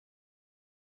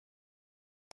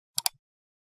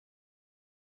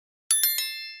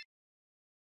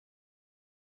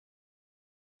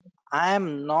I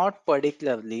am not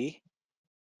particularly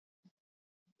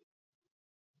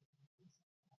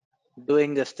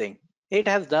doing this thing. It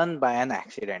has done by an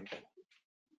accident.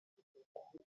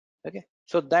 Okay,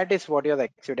 so that is what your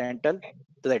accidental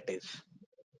threat is.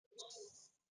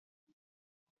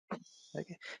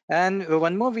 Okay, and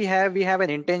one more we have an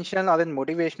intentional or an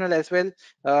motivational as well,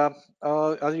 uh,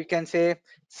 or you can say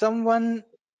someone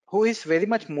who is very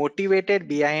much motivated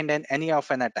behind any of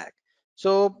an attack.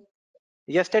 So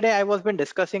yesterday I was been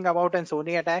discussing about an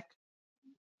Sony attack.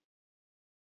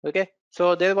 Okay,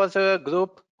 so there was a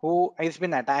group who has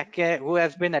been attacked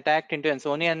into an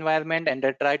Sony environment, and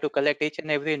they try to collect each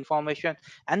and every information,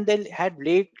 and they had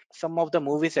leaked some of the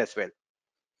movies as well.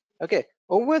 Okay,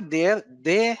 over there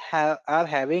are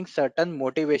having certain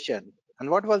motivation. And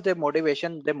what was their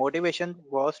motivation? Their motivation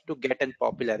was to get in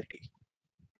popularity.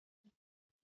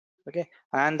 Okay,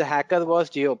 and the hacker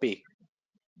was GOP.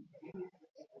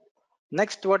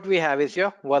 Next, what we have is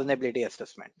your vulnerability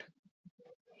assessment.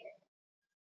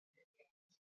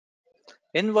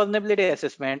 In vulnerability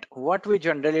assessment, what we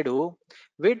generally do,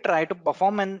 we try to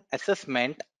perform an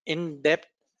assessment in depth,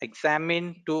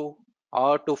 examine to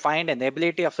or to find an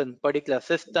ability of a particular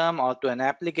system or to an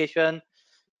application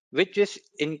which is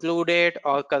included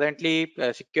or currently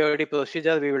security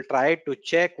procedure. We will try to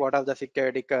check what are the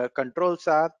security controls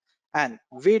are, and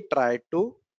we try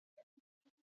to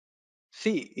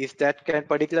see is that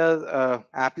particular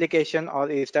application or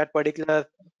is that particular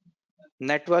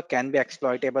network can be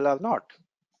exploitable or not.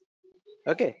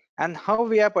 Okay, and how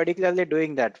we are particularly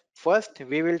doing that? First,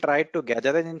 we will try to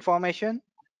gather an information.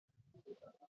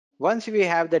 Once we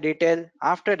have the detail,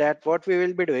 after that, what we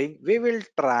will be doing, we will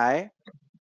try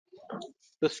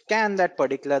to scan that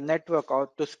particular network or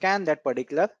to scan that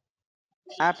particular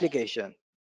application.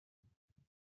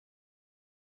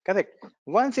 Correct.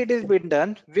 Once it is been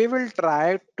done, we will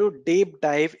try to deep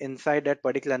dive inside that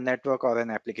particular network or an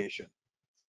application.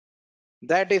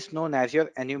 That is known as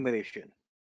your enumeration.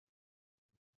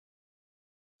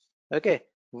 Okay.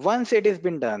 Once it is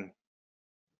been done,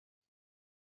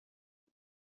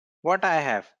 what I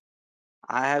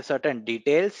have certain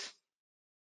details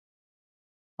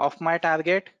of my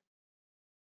target,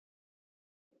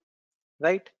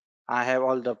 right? I have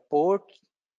all the ports,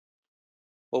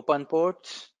 open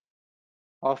ports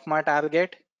of my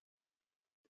target,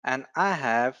 and I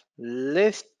have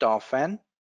list of an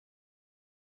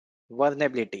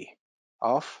vulnerability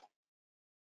of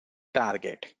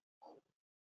target.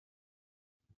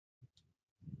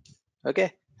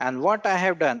 Okay, and what I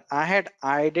have done, I had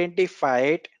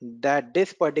identified that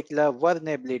this particular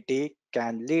vulnerability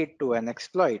can lead to an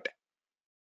exploit.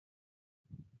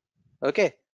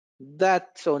 Okay,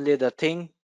 that's only the thing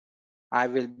I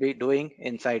will be doing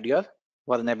inside your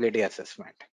vulnerability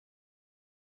assessment.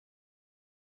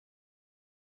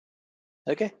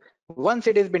 Okay, once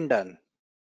it has been done,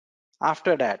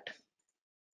 after that,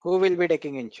 who will be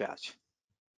taking in charge?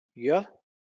 Your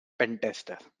pen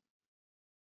tester.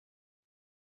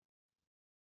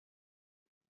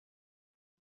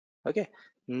 Okay,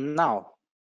 now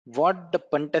what the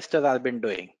pen testers have been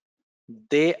doing,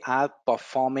 they are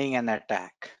performing an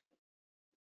attack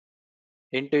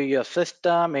into your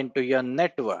system, into your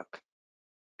network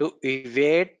to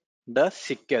evade the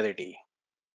security.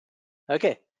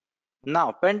 Okay,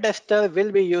 now pen tester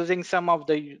will be using some of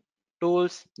the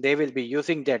tools, they will be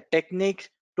using their techniques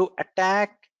to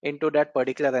attack into that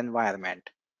particular environment.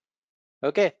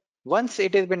 Okay, once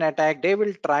it has been attacked, they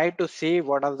will try to see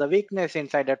what are the weakness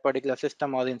inside that particular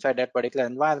system or inside that particular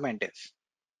environment is.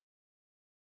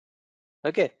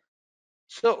 Okay,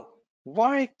 so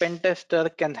why pen tester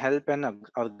can help an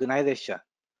organization?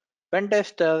 Pen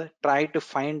tester try to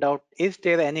find out, is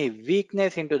there any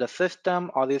weakness into the system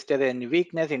or is there any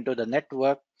weakness into the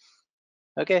network?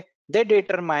 Okay, they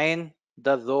determine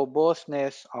the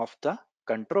robustness of the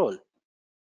control.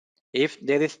 If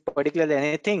there is particularly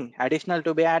anything additional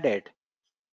to be added,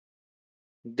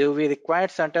 do we require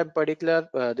certain particular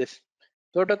this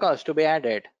protocols to be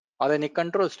added or any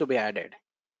controls to be added?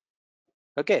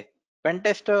 Okay, pen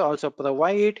tester also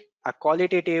provide a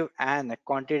qualitative and a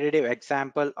quantitative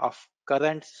example of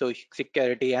current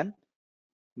security and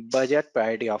budget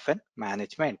priority of an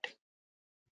management.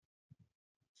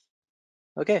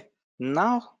 Okay,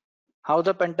 now how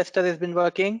the pen tester has been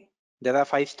working? There are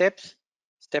 5 steps.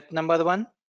 Step number 1,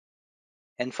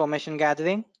 information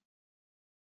gathering.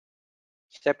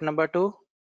 Step number 2,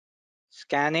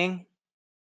 scanning,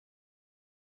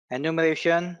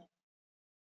 enumeration,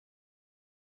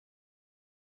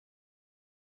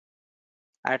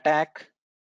 attack,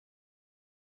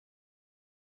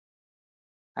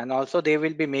 and also they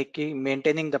will be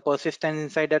maintaining the persistence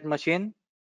inside that machine.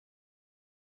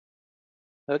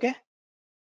 Okay,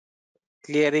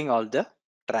 clearing all the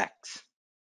tracks.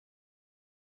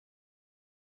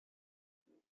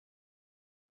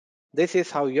 This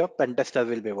is how your pen tester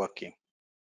will be working.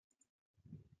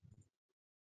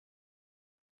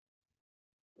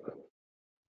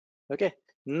 Okay,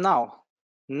 now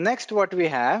next what we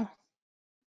have,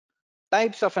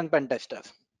 types of an pen tester.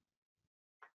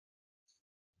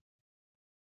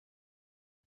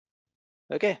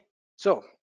 Okay, so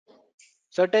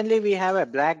certainly we have a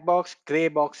black box, gray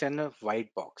box, and a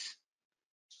white box.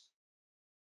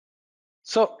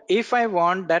 So if I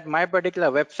want that my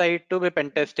particular website to be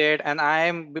pen tested, and I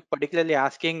am particularly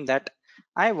asking that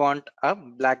I want a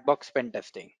black box pen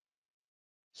testing.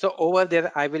 So over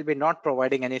there, I will be not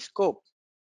providing any scope.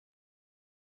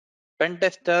 Pen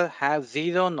tester has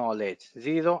zero knowledge,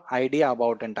 zero idea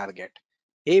about a target.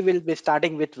 He will be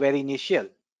starting with very initial.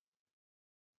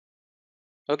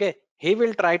 Okay, he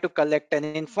will try to collect an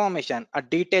information, a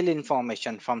detailed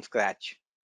information from scratch.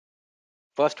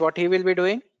 First, what he will be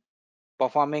doing?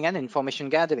 Performing an information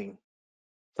gathering.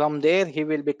 From there, he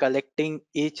will be collecting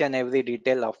each and every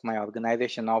detail of my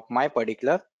organization, of my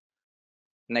particular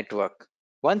network.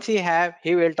 Once he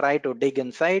will try to dig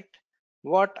inside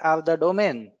what are the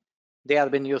domain they have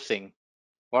been using,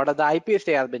 what are the IPs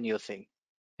they have been using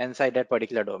inside that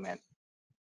particular domain.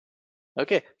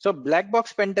 Okay, so black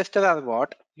box pen tester are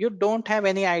what? You don't have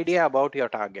any idea about your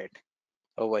target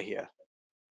over here.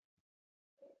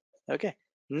 Okay,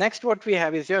 next what we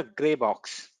have is your gray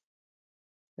box.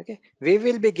 Okay, we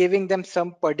will be giving them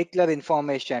some particular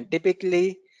information.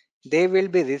 Typically, they will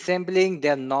be resembling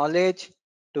their knowledge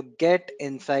to get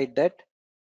inside that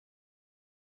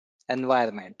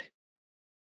environment.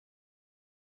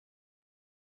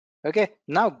 Okay,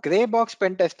 now gray box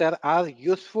pen tester are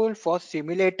useful for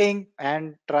simulating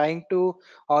and trying to,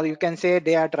 or you can say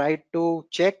they are trying to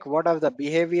check what are the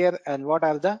behavior and what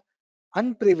are the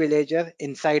unprivileged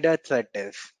insider threat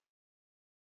is.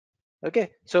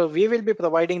 Okay, so we will be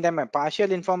providing them a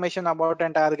partial information about a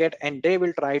target, and they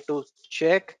will try to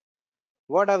check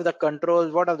what are the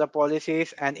controls, what are the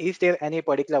policies, and is there any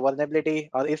particular vulnerability,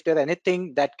 or is there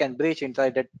anything that can breach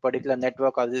inside that particular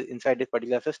network or inside this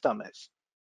particular system is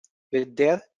with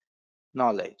their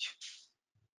knowledge.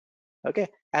 Okay,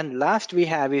 and last we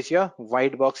have is your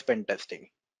white box pen testing.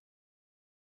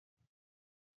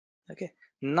 Okay,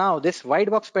 now this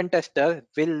white box pen tester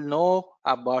will know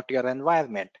about your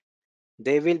environment.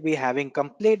 They will be having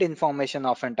complete information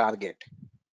of a target.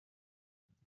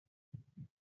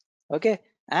 Okay,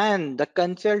 and the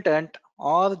consultant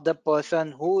or the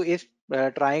person who is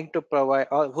trying to provide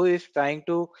or who is trying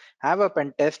to have a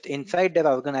pen test inside their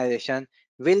organization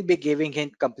will be giving him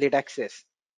complete access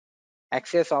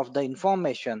of the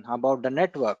information about the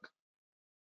network,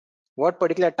 what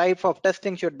particular type of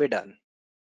testing should be done.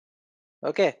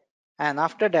 Okay, and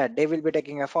after that they will be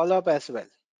taking a follow-up as well.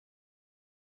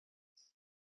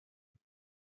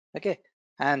 Okay,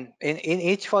 and in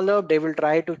each follow-up they will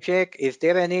try to check is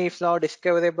there any flaw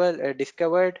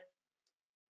discovered.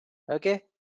 Okay,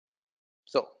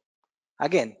 so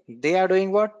again, they are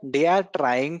doing what? They are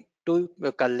trying to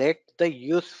collect the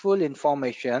useful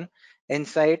information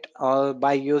inside or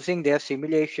by using their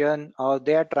simulation, or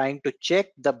they are trying to check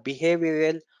the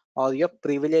behavioral or your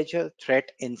privilege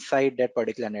threat inside that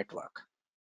particular network.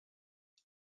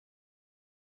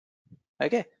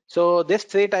 Okay, so these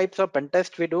three types of pen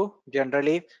test we do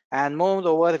generally, and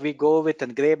moreover we go with a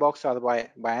gray box or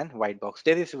by an white box.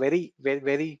 There is very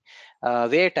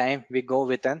rare time we go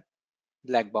with an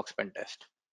black box pen test.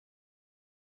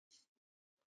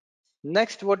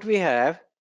 Next, what we have,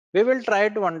 we will try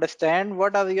to understand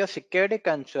what are your security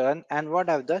concern and what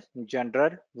are the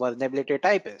general vulnerability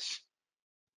type is.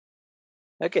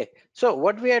 Okay, so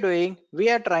what we are doing, we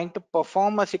are trying to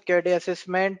perform a security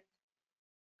assessment.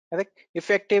 Correct?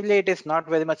 Effectively, it is not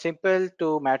very much simple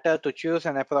to matter to choose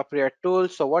an appropriate tool.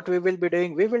 So what we will be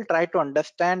doing, we will try to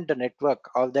understand the network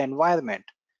or the environment.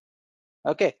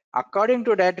 Okay, according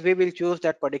to that, we will choose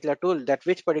that particular tool, that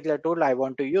which particular tool I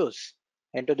want to use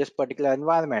into this particular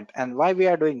environment, and why we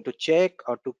are doing to check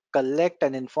or to collect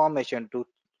an information to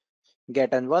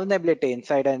get a vulnerability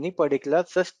inside any particular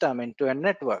system into a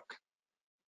network.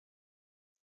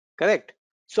 Correct.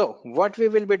 So what we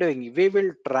will be doing, we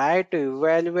will try to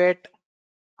evaluate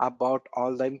about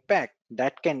all the impact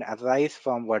that can arise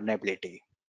from vulnerability.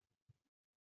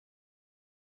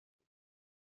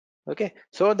 Okay,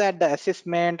 so that the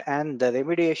assessment and the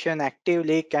remediation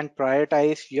actively can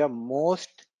prioritize your most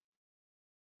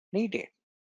needed.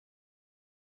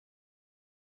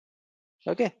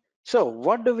 Okay, so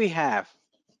what do we have?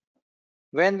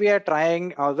 when we are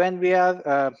trying, or when we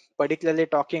are particularly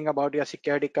talking about your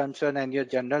security concern and your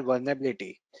general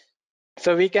vulnerability,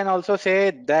 so we can also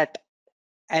say that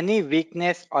any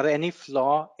weakness or any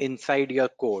flaw inside your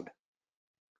code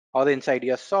or inside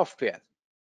your software,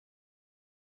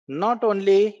 not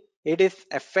only it is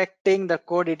affecting the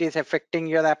code, it is affecting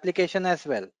your application as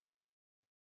well.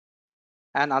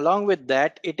 And along with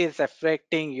that, it is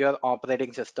affecting your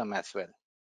operating system as well.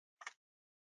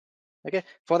 Okay,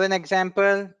 for an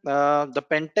example, the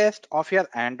pen test of your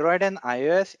Android and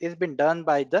iOS is been done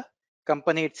by the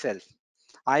company itself.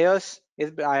 iOS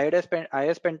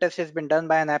pen test has been done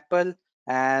by an Apple,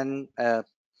 and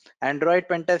Android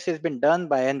pen test has been done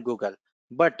by an Google.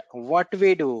 But what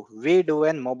we do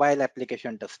an mobile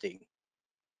application testing.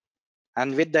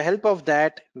 And with the help of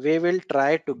that, we will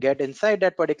try to get inside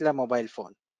that particular mobile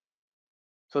phone.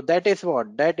 So that is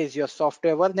what? That is your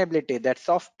software vulnerability. That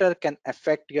software can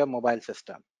affect your mobile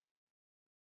system.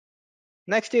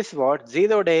 Next is what?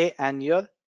 Zero day and your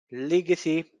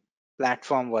legacy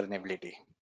platform vulnerability.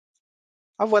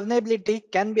 A vulnerability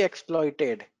can be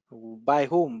exploited by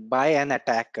whom? By an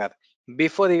attacker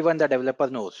before even the developer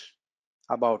knows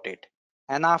about it.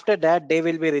 And after that, they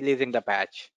will be releasing the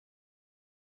patch.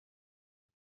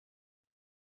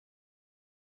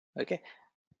 Okay.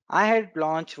 I had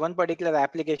launched one particular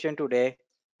application today,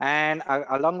 and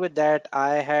along with that,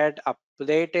 I had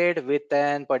updated with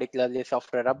an particularly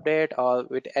software update or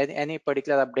with any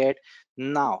particular update.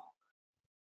 Now,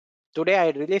 today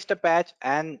I released a patch,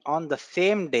 and on the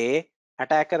same day,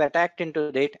 attacker attacked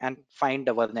into it and find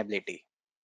the vulnerability.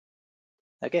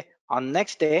 Okay, on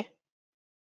next day,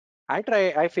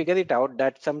 I figure it out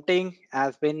that something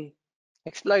has been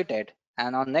exploited,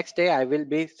 and on next day I will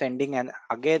be sending an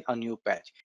again a new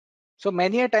patch. So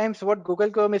many a times what Google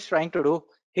Chrome is trying to do,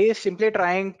 he is simply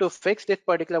trying to fix this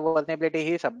particular vulnerability.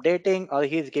 He is updating, or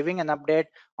he is giving an update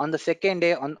on the second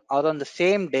day or on the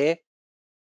same day.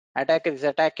 Attacker is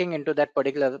attacking into that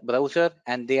particular browser,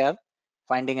 and they are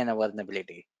finding a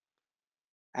vulnerability.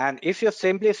 And if you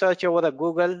simply search over the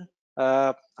Google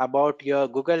about your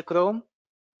Google Chrome,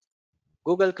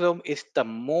 Google Chrome is the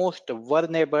most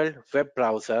vulnerable web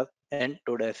browser in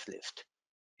today's list.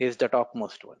 He is the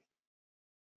topmost one,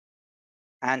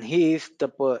 and he is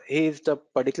the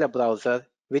particular browser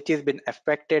which has been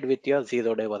affected with your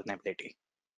zero-day vulnerability.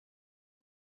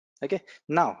 Okay.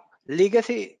 Now,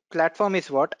 legacy platform is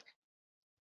what?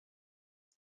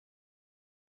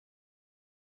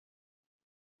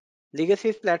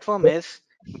 Legacy platform is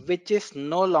which is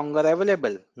no longer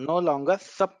available, no longer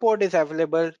support is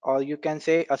available, or you can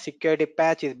say a security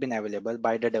patch has been available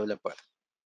by the developer.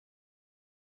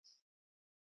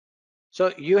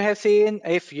 So you have seen,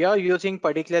 if you're using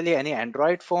particularly any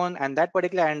Android phone and that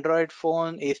particular Android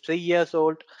phone is 3 years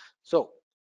old, so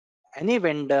any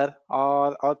vendor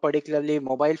or particularly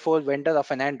mobile phone vendor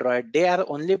of an Android, they are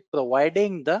only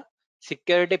providing the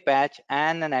security patch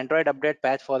and an Android update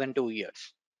patch for in 2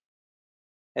 years,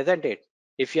 isn't it?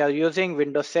 If you are using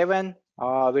Windows 7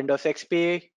 or Windows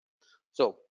XP,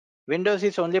 so Windows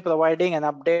is only providing an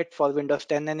update for Windows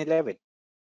 10 and 11.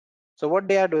 So what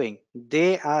they are doing,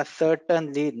 they are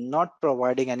certainly not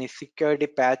providing any security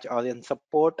patch or in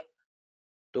support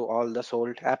to all the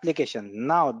sold application.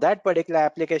 Now that particular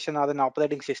application or an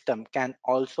operating system can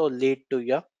also lead to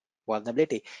your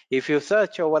vulnerability. If you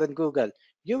search over in Google,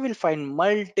 you will find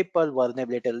multiple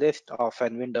vulnerability list of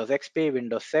an Windows XP,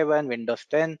 Windows 7, Windows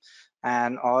 10,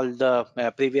 and all the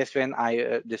previous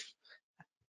this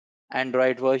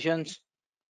Android versions.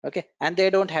 Okay, and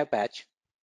they don't have patch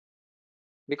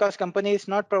because company is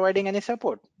not providing any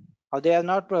support, or they are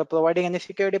not providing any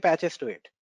security patches to it.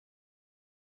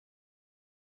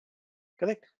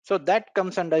 Correct. So that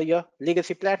comes under your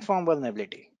legacy platform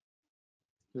vulnerability,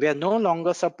 where no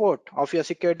longer support of your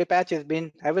security patch is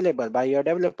being available by your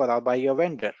developer or by your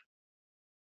vendor.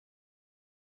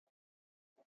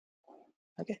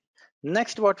 Okay.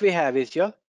 Next, what we have is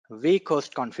your weak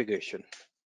host configuration,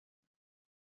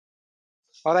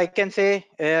 or I can say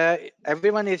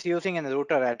everyone is using a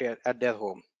router at their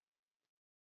home.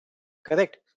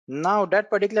 Correct. Now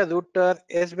that particular router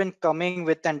has been coming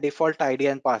with an default ID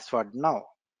and password now.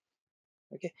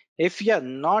 Okay. If you're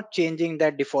not changing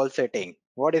that default setting,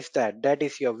 what is that? That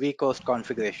is your weak host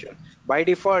configuration. By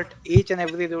default, each and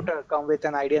every router come with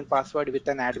an ID and password with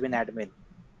an admin.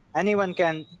 Anyone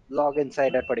can log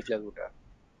inside that particular router.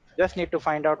 Just need to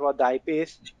find out what the IP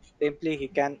is. Simply he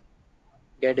can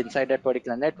get inside that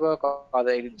particular network or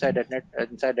inside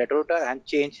that router and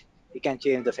change. He can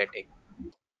change the setting.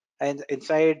 And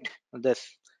inside this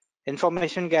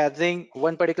information gathering,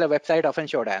 one particular website often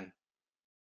Shodan.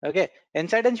 Okay,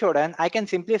 inside in Shodan, I can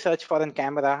simply search for a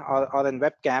camera or a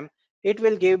webcam. It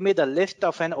will give me the list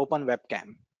of an open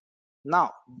webcam.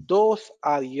 Now, those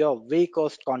are your weak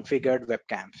host configured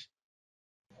webcams.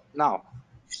 Now,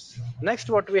 next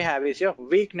what we have is your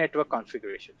weak network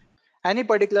configuration. Any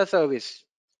particular service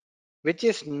which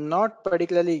is not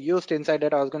particularly used inside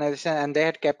that organization and they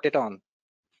had kept it on.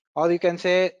 Or you can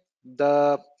say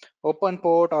the open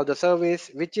port or the service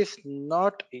which is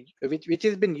not which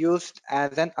has been used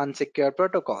as an unsecured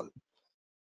protocol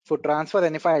to transfer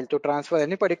any file, to transfer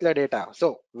any particular data.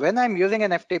 So when I'm using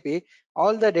an FTP,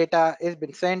 all the data is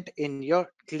been sent in your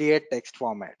clear text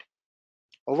format.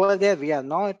 Over there, we are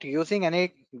not using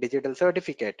any digital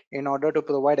certificate in order to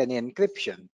provide any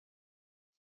encryption.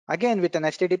 Again, with an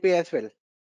HTTP as well.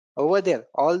 Over there,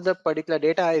 all the particular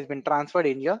data has been transferred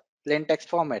in your plain text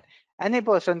format. Any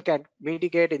person can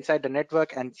mitigate inside the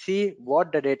network and see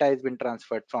what the data has been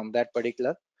transferred from that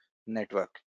particular network.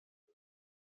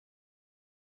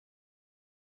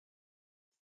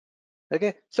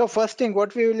 Okay, so first thing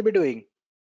what we will be doing,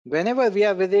 whenever we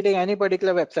are visiting any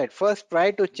particular website, first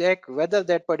try to check whether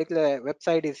that particular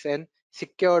website is an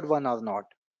secured one or not.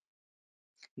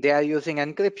 They are using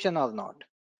encryption or not.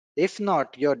 If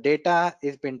not, your data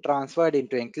is been transferred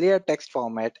into a clear text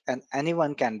format and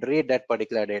anyone can read that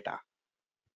particular data.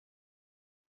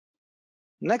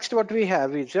 Next, what we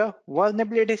have is a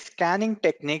vulnerability scanning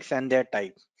techniques and their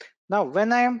type. Now,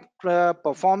 when I am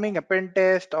performing a pen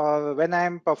test or when I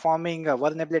am performing a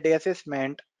vulnerability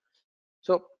assessment,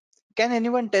 so can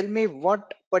anyone tell me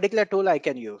what particular tool I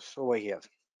can use over here?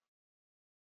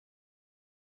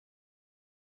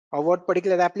 Or what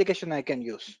particular application I can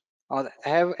use? Or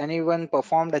have anyone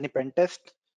performed any pen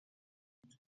test?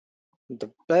 The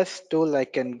best tool I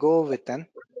can go with an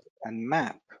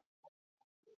Nmap.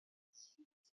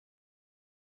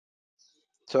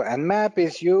 So Nmap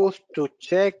is used to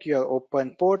check your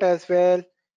open port as well.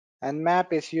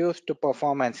 Nmap is used to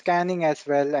perform an scanning as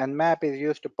well. Nmap is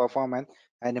used to perform an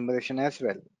enumeration as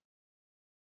well.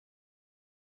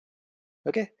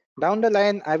 Okay. Down the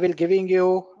line, I will giving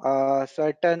you a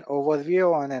certain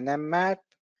overview on an Nmap.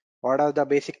 What are the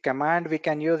basic command we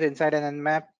can use inside an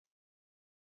Nmap?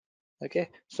 Okay,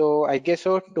 so I guess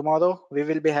so tomorrow we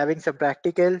will be having some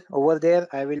practical over there.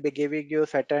 I will be giving you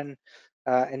certain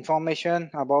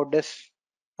information about this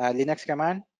Linux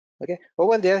command. Okay,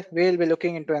 over there we will be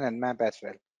looking into an nmap as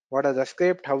well. What are the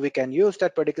script, how we can use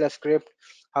that particular script,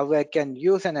 how I can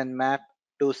use an nmap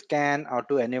to scan or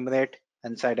to enumerate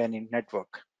inside any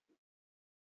network.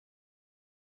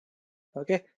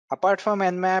 Okay, apart from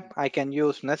nmap, I can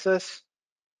use Nessus.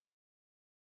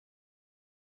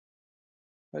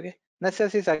 Okay,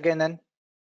 Nessus is again an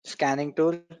scanning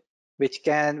tool which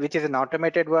is an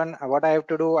automated one. What I have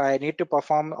to do, I need to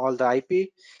perform all the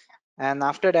IP, and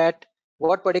after that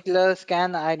what particular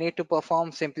scan I need to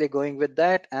perform, simply going with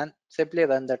that and simply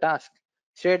run the task.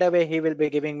 Straight away he will be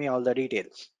giving me all the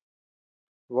details.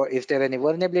 What is there any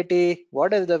vulnerability,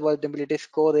 what is the vulnerability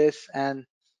score is, and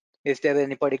is there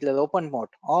any particular open mode,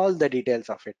 all the details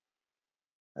of it.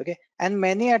 Okay, and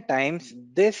many a times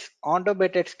this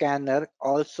automated scanner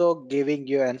also giving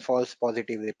you a false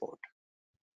positive report.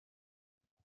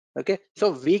 Okay,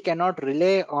 so we cannot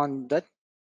rely on the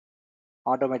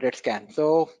automated scan.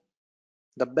 So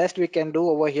the best we can do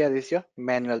over here is your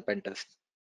manual pen test.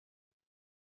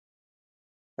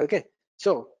 Okay,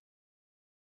 so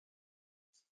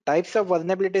types of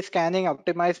vulnerability scanning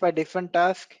optimized by different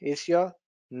tasks is your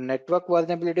network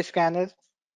vulnerability scanner.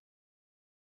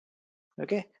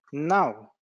 Okay,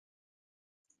 now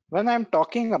when I'm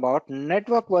talking about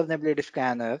network vulnerability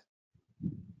scanner,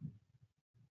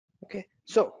 okay,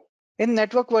 so in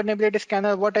network vulnerability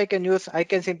scanner, what I can use, I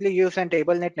can simply use an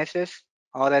TableNet Nessus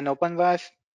or an OpenVAS.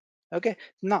 Okay,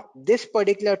 now this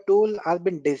particular tool has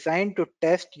been designed to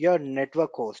test your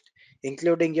network host,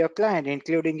 including your client,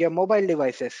 including your mobile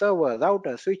devices, server,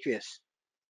 router, switches.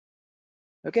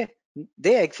 Okay,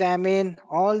 they examine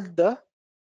all the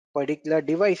particular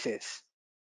devices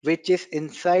which is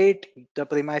inside the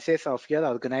premises of your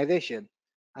organization.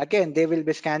 Again, they will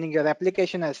be scanning your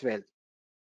application as well.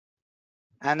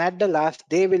 And at the last,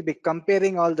 they will be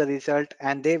comparing all the result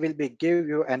and they will be give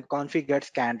you an configured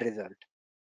scanned result.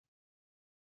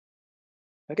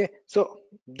 Okay, so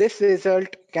this result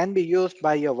can be used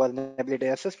by your vulnerability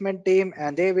assessment team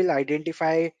and they will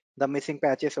identify the missing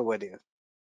patches over there.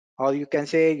 Or you can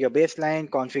say your baseline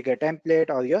configure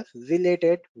template or your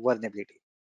related vulnerability.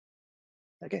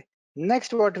 Okay,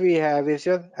 next what we have is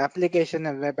your application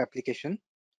and web application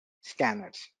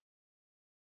scanners.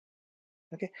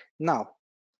 Okay, now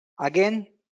again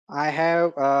I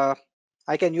have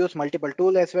I can use multiple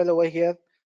tools as well over here.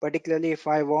 particularly if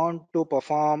I want to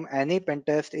perform any pen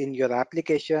test in your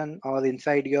application or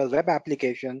inside your web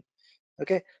application.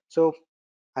 Okay, so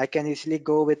I can easily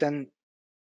go with an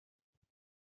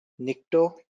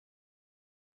Nikto,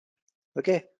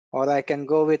 okay, or I can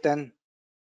go with an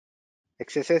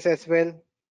XSS as well,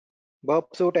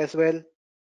 Burp Suite as well.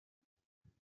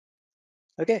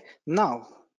 Okay, now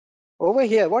over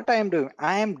here, what I am doing,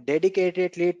 I am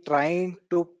dedicatedly trying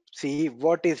to see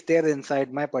what is there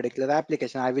inside my particular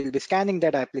application. I will be scanning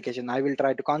that application. I will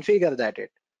try to configure that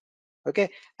it. Okay,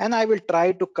 and I will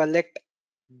try to collect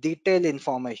detailed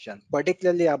information,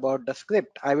 particularly about the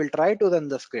script. I will try to run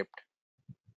the script.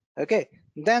 Okay,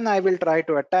 then I will try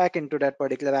to attack into that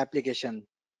particular application.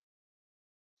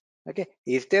 Okay,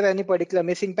 is there any particular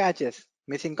missing patches,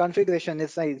 missing configuration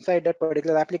inside that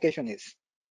particular application is,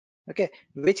 okay,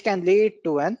 which can lead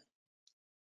to an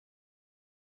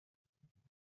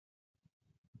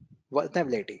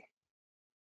vulnerability.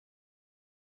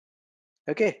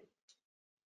 Okay,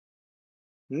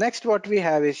 next what we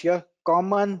have is your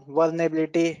common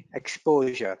vulnerability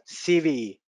exposure,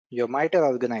 CVE, your MITRE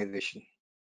organization.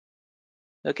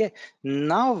 Okay,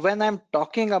 now when I'm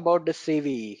talking about the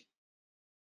CVE,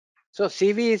 so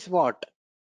CVE is what?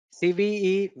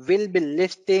 CVE will be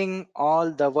listing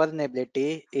all the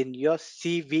vulnerability in your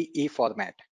CVE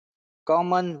format,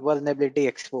 common vulnerability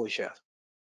exposure.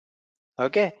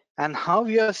 Okay, and how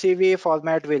your CVE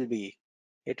format will be?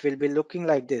 It will be looking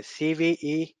like this: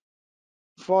 CVE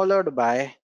followed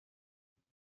by,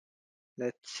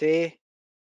 let's say,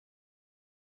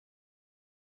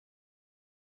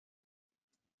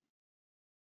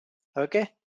 okay,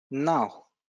 now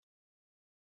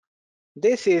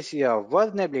this is your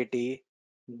vulnerability.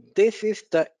 This is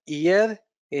the year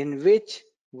in which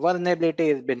vulnerability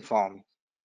has been formed,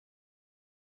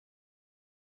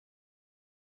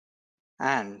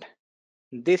 and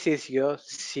this is your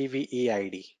CVE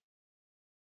ID.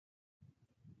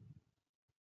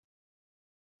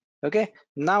 Okay,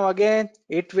 now again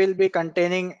it will be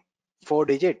containing 4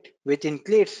 digit, which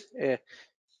indicates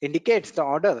the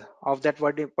order of that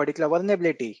particular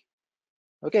vulnerability.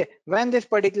 Okay, when this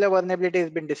particular vulnerability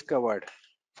has been discovered,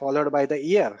 followed by the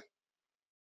year.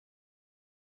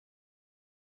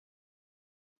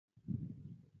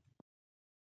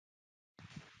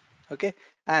 Okay,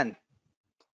 and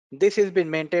this has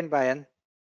been maintained by an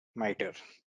MITRE.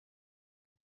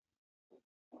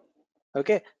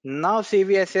 Okay, now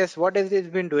CVSS, what has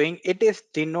it been doing? It is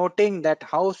denoting that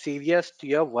how serious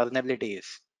your vulnerability is.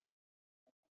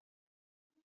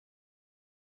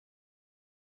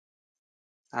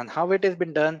 And how it has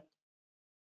been done?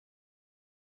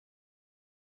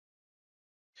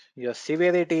 Your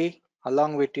severity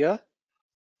along with your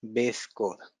base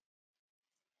score.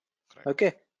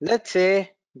 Okay, let's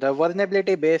say the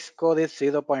vulnerability base score is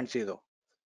 0.0.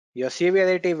 Your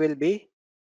severity will be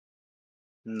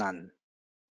none.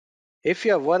 If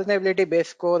your vulnerability base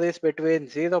score is between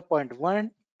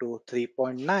 0.1 to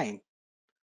 3.9,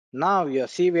 now your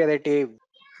severity,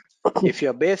 if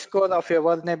your base score of your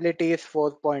vulnerability is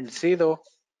 4.0,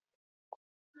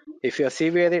 if your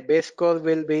severity base score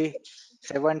will be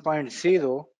 7.0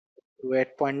 to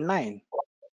 8.9,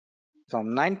 from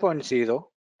 9.0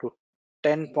 to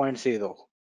 10.0.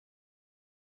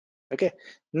 Okay,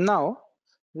 now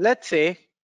let's say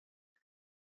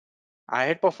I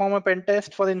had performed a pen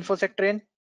test for InfoSec train.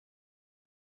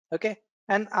 Okay,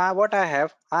 and what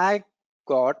I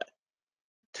got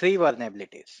 3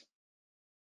 vulnerabilities.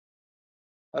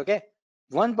 Okay,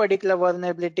 one particular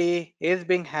vulnerability is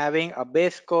being having a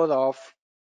base score of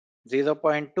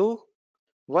 0.2.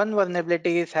 One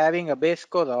vulnerability is having a base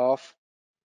score of,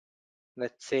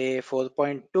 let's say,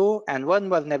 4.2, and one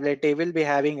vulnerability will be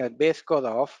having a base score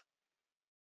of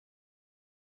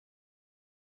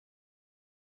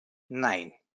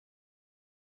 9.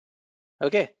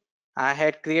 Okay, I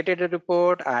had created a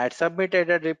report, I had submitted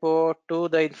a report to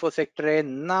the InfoSec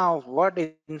train. Now what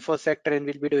InfoSec train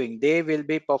will be doing? They will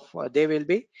be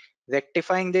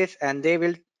rectifying this, and they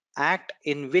will act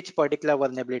in which particular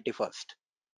vulnerability first?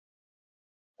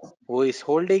 Who is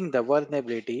holding the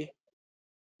vulnerability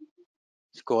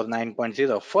score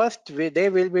 9.0? First, they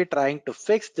will be trying to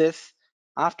fix this.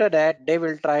 After that, they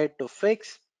will try to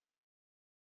fix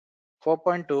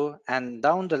 4.2, and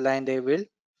down the line they will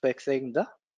fixing the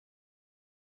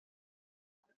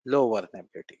low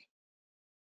vulnerability.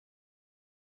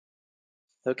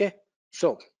 Okay,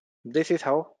 so this is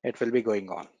how it will be going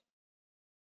on.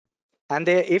 And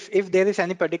if there is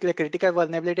any particular critical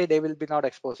vulnerability, they will be not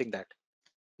exposing that.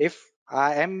 If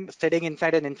I am sitting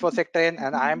inside an InfoSec train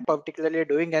and I am particularly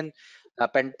doing a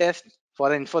pen test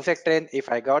for an InfoSec train,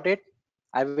 if I got it,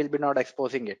 I will be not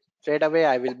exposing it. straight away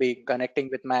I will be connecting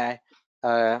with my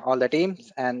all the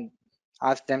teams and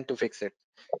ask them to fix it.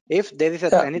 If there is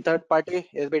Yeah, any third party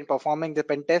has been performing the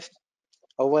pen test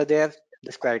over there,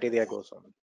 this criteria goes on.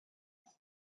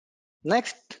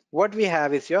 Next, what we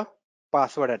have is your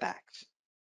password attacks.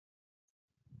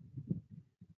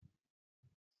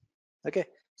 Okay,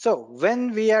 so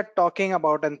when we are talking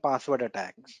about an password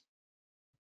attacks,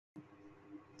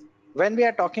 when we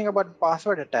are talking about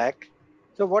password attack,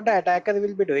 so what the attacker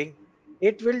will be doing,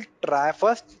 it will try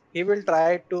first, he will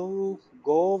try to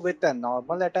go with a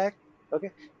normal attack.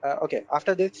 Okay, okay,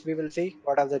 after this we will see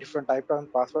what are the different types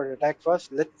of password attack.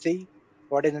 First let's see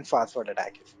what is in password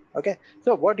attack is. Okay,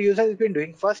 so what user has been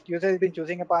doing, first user has been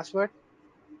choosing a password.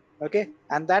 Okay,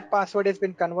 and that password has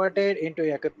been converted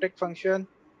into a cryptic function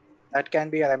that can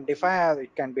be an MD5 or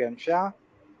it can be on SHA.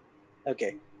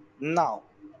 Okay, now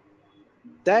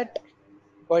that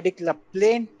particular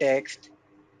plain text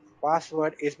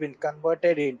password is been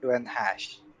converted into an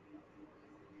hash.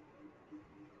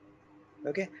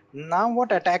 Okay, now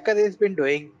what attacker has been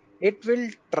doing, it will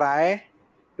try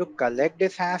to collect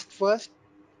this hash first,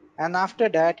 and after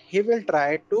that he will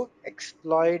try to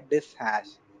exploit this hash.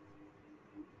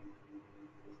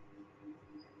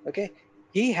 Okay,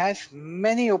 he has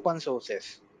many open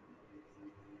sources.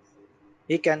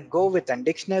 He can go with a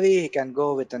dictionary, he can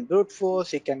go with a brute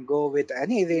force, he can go with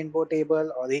any rainbow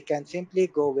table, or he can simply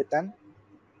go with an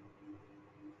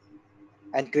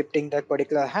encrypting that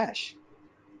particular hash.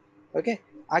 Okay,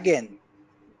 again,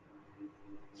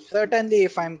 certainly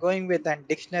if I'm going with a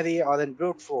dictionary or a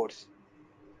brute force,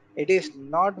 it is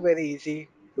not very easy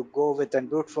to go with a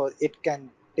brute force. It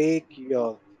can take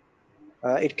your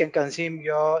it can consume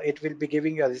your, it will be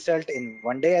giving you a result in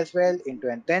 1 day as well,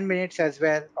 into 10 minutes as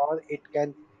well, or it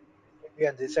can give you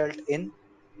a result in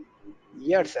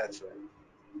years as well.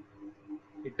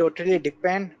 It totally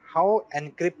depends how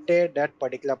encrypted that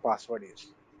particular password is,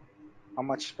 how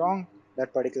much strong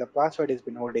that particular password has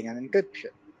been holding an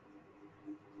encryption.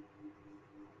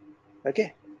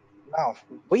 Okay, now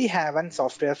we have a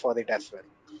software for it as well.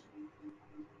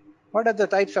 What are the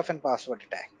types of a password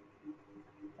attack?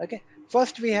 Okay,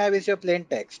 first we have is your plain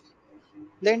text.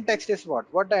 Plain text is what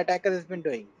the attacker has been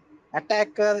doing.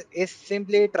 Attacker is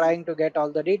simply trying to get all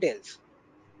the details.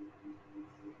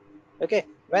 Okay,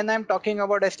 when I'm talking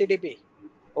about HTTP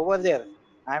over there,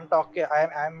 I'm talking,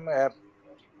 I'm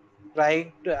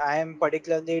trying to, I am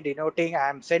particularly denoting, I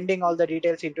am sending all the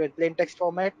details into a plain text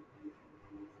format,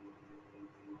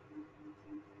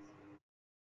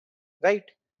 right?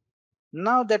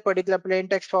 Now that particular plain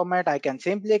text format, I can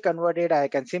simply convert it, I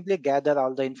can simply gather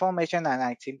all the information, and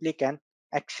I simply can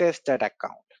access that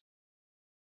account.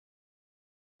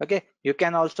 Okay, you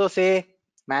can also say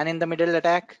man in the middle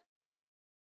attack.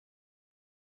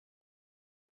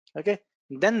 Okay,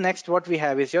 then next what we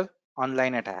have is your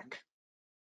online attack.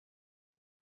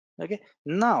 Okay,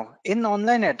 now in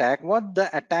online attack, what the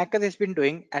attacker has been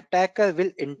doing, attacker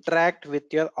will interact with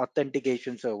your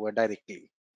authentication server directly.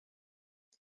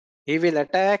 He will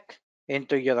attack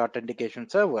into your authentication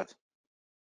server,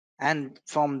 and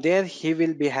from there he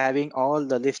will be having all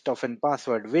the list of an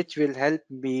password which will help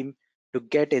him to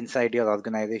get inside your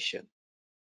organization.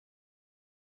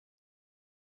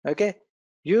 Okay,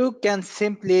 you can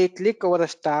simply click over the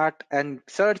start and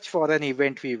search for an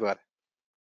event viewer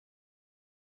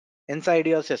inside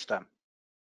your system.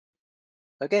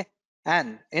 Okay,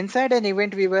 and inside an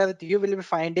event viewer you will be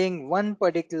finding one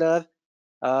particular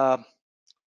uh,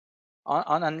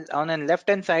 on a left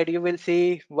hand side you will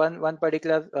see one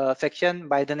particular section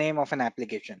by the name of an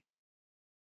application.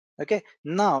 Okay,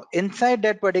 now inside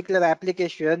that particular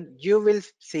application you will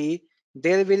see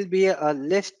there will be a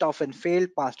list of failed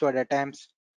password attempts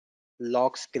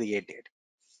logs created.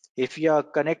 If you are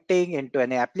connecting into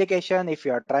any application, if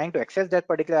you are trying to access that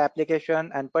particular application,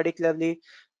 and particularly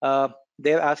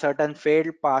there are certain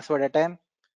failed password attempt,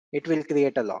 it will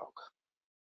create a log.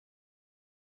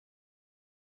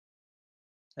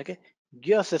 Okay,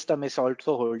 your system is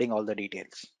also holding all the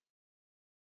details.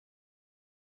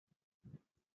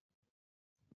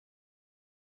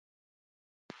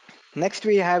 Next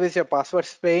we have is your password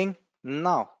spraying.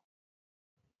 Now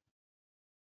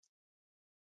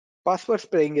password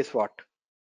spraying is what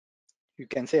you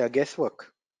can say a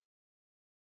guesswork.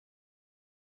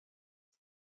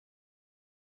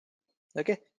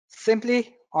 Okay,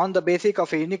 simply on the basic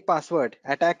of a unique password,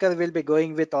 attacker will be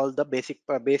going with all the basic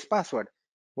base password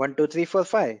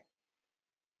 12345,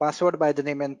 password by the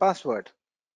name and password,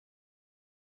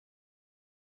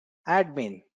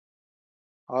 admin,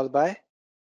 all by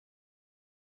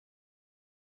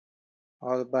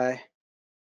pa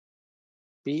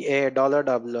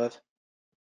 $,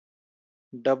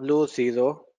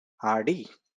 W0RD.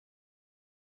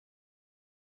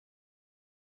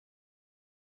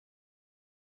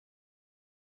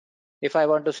 If I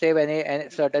want to save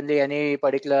certainly any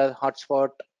particular hotspot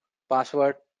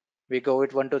password, we go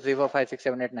with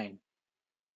 123456789.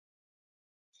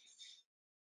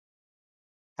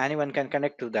 Anyone can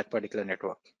connect to that particular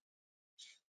network.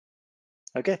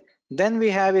 Okay. Then we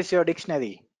have is your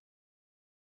dictionary.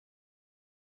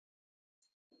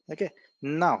 Okay.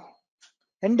 Now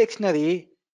in dictionary,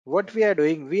 what we are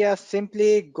doing, we are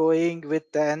simply going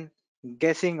with an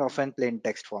guessing of an plain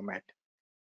text format.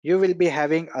 You will be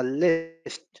having a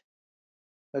list.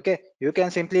 Okay, you can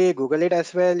simply Google it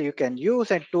as well. You can use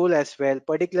a tool as well,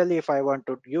 particularly if I want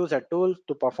to use a tool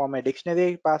to perform a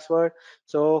dictionary password.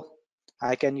 So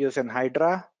I can use an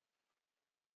Hydra,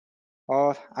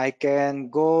 or I can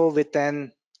go with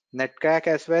an Netcrack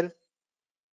as well.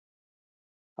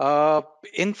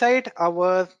 Inside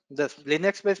our the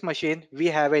Linux-based machine, we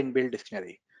have an inbuilt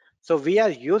dictionary. So we are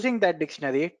using that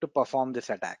dictionary to perform this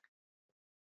attack.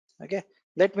 Okay,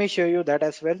 let me show you that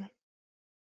as well.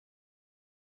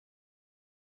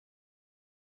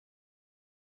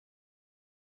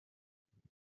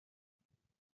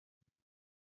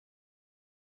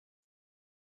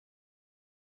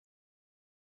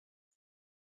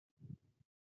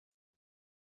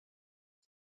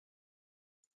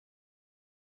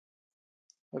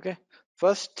 Okay,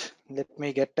 first let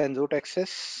me get an root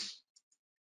access.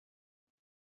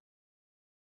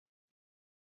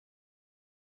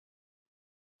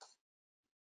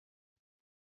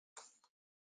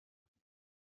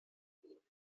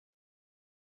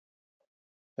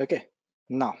 Okay,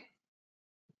 now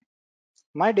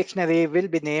my dictionary will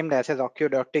be named as a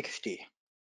rockio.txt.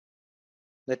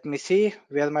 Let me see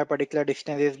where my particular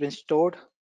dictionary has been stored.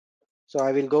 So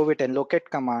I will go with a locate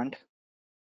command.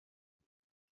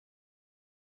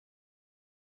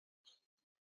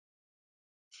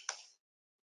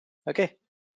 Okay,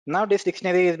 now this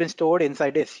dictionary has been stored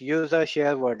inside this user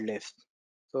share word list.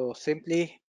 So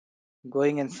simply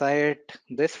going inside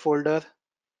this folder,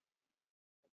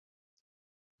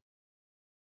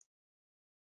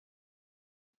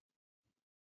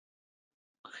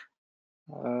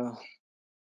 uh,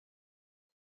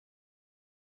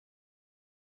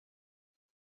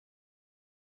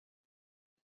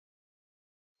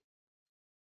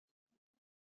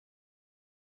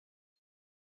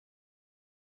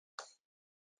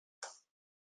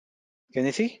 can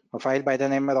you see a file by the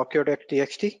name of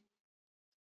rockio.txt?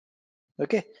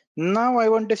 Okay, now I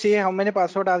want to see how many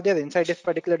passwords are there inside this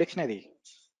particular dictionary.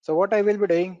 So what I will be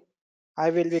doing, I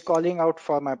will be calling out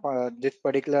for my this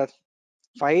particular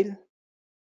file.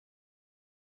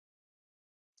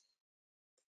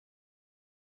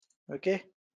 Okay,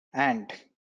 and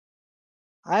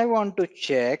I want to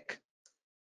check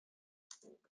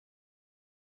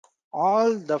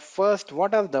all the first,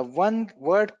 what are the one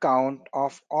word count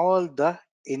of all the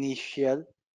initial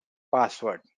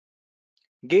password.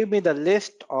 Give me the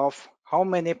list of how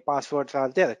many passwords are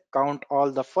there. Count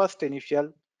all the first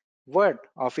initial word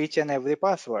of each and every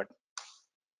password.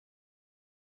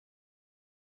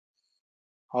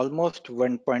 Almost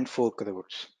 1.4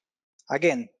 crores.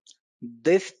 Again,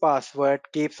 this password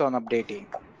keeps on updating.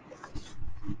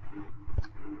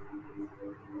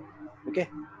 Okay,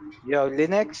 your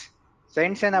Linux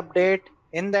sends an update.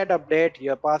 In that update,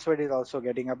 your password is also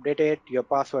getting updated. Your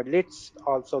password list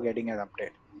also getting an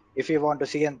update. If you want to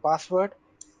see a password,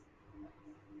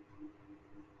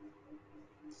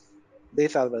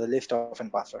 these are the list of an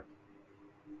password.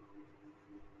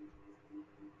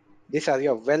 These are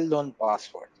your well-known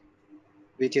password,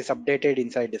 which is updated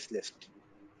inside this list.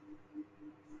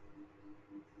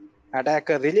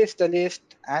 Attacker release the list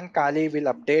and Kali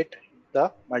will update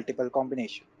the multiple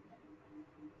combination.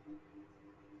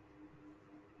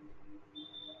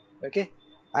 Okay,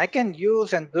 I can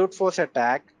use a brute force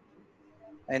attack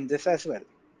in this as well.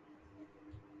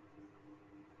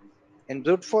 In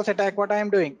brute force attack, what I am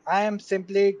doing, I am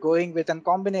simply going with a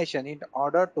combination in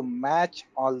order to match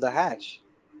all the hash.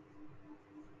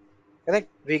 Correct?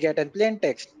 We get in plain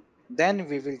text, then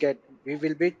we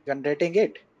will be generating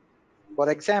it. For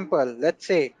example, let's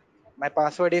say my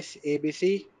password is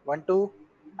ABC12.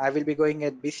 I will be going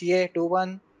at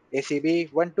BCA21,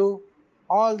 ACB12,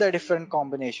 all the different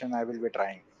combination I will be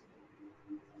trying.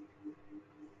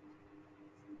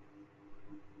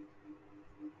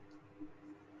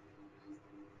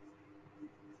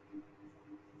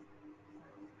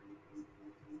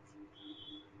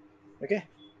 Okay.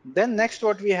 Then next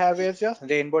what we have is your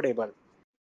rainbow table.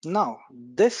 Now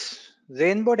this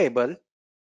rainbow table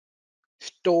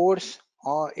stores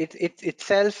or it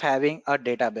itself having a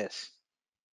database.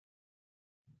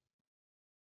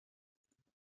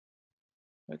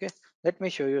 Okay, let me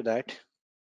show you that.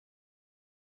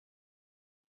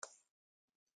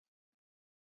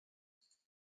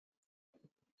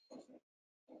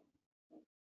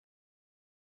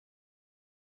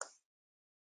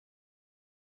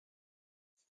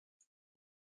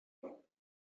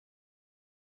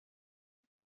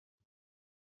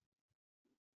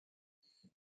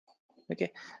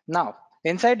 Okay, now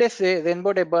inside this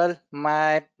rainbow table,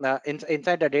 my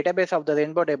inside the database of the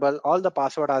rainbow table, all the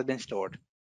password has been stored.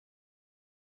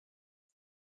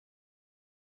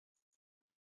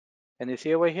 Can you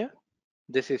see over here?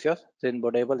 This is your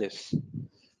rainbow table list,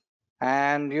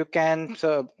 and you can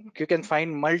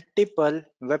find multiple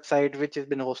website which has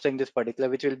been hosting this particular,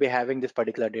 which will be having this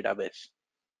particular database.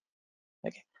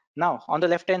 Okay, now on the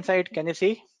left hand side, can you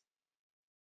see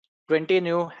 20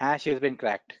 new hash has been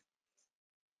cracked?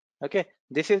 Okay,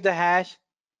 this is the hash,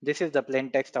 this is the plain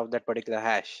text of that particular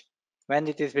hash. When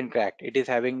it has been cracked, it is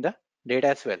having the data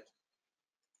as well.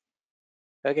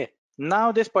 Okay,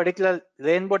 now this particular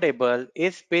rainbow table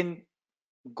is been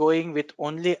going with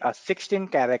only a 16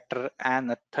 character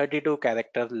and a 32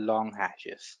 character long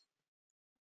hashes.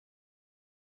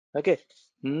 Okay,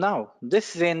 now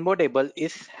this rainbow table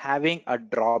is having a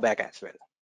drawback as well.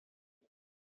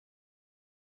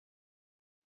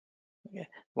 Okay.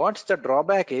 What's the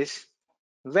drawback is,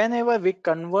 whenever we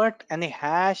convert any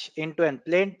hash into a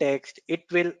plain text, it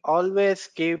will always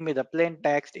give me the plain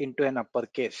text into an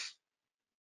uppercase.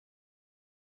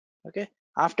 Okay,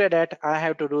 after that I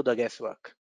have to do the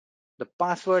guesswork. The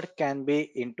password can be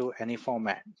into any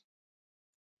format.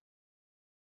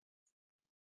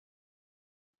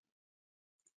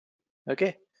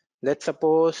 Okay, let's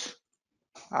suppose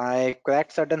I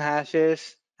cracked certain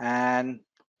hashes and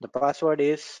the password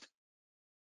is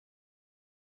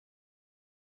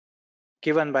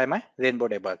given by my rainbow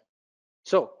table.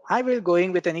 So I will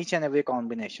going with an each and every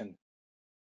combination.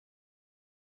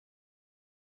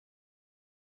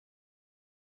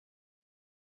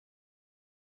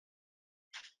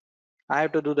 I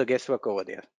have to do the guesswork over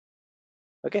there.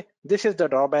 Okay, this is the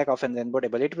drawback of an rainbow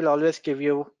table. It will always give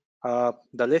you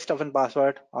the list of a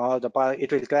password, or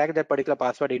it will crack that particular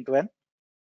password into an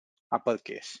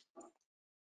uppercase.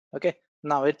 Okay,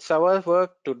 now it's our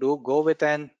work to go with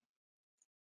an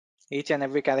each and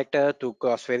every character to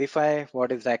cross verify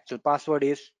what is the actual password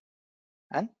is,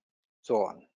 and so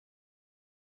on.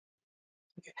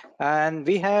 And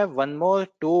we have one more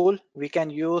tool we can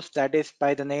use, that is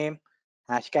by the name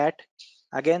Hashcat.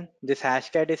 Again, this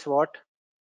Hashcat is what?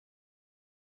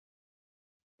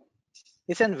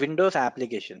 It's an Windows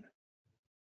application.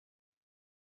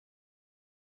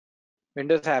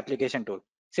 Windows application tool.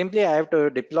 Simply I have to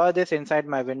deploy this inside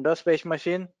my Windows based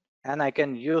machine, and I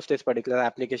can use this particular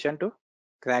application to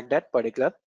crack that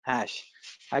particular hash.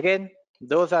 Again,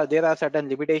 there are certain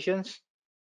limitations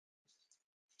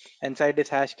inside this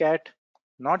Hashcat.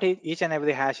 Not each and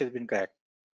every hash has been cracked.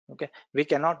 Okay, we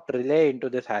cannot relay into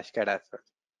this Hashcat as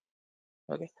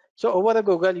well. Okay, so over the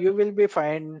Google you will be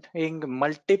finding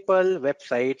multiple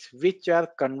websites which are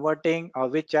converting or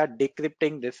which are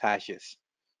decrypting these hashes.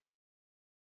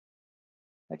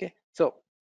 Okay, so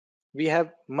we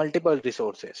have multiple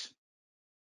resources.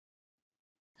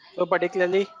 So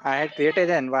particularly I had created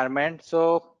an environment,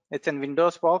 so it's in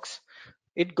Windows box.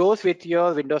 It goes with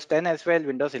your Windows 10 as well,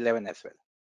 Windows 11 as well.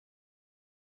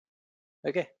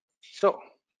 Okay, so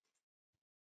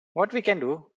what we can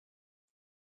do,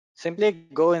 simply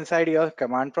go inside your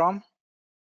command prompt.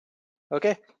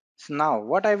 Okay, so now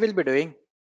what I will be doing,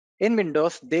 in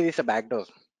Windows there is a backdoor.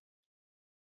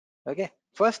 Okay,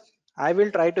 first I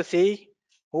will try to see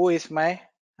who is my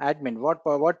admin,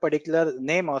 what particular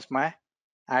name of my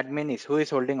admin is, who is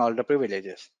holding all the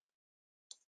privileges.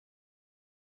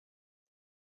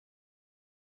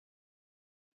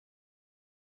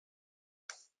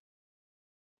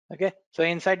 Okay, so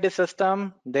inside the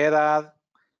system there are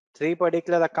three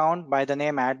particular account by the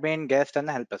name admin, guest, and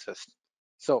help assist.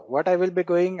 So what I will be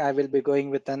going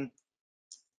with an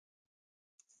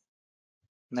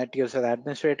net user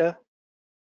administrator.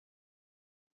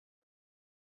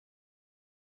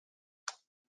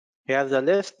 Here's the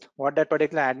list what that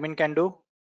particular admin can do.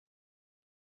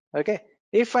 Okay,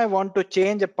 if I want to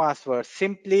change a password,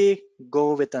 simply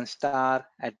go with a star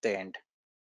at the end.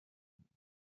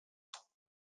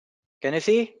 Can you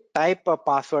see? Type a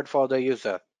password for the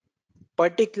user.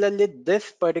 Particularly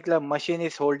this particular machine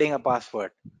is holding a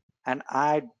password, and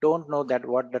I don't know that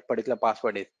what that particular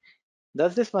password is.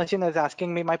 Does this machine is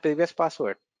asking me my previous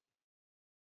password?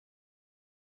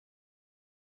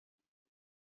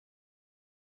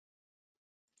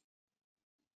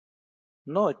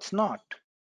 No, it's not.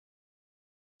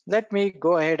 Let me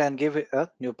go ahead and give it a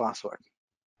new password.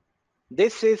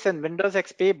 This is in Windows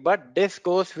XP, but this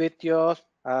goes with your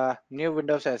new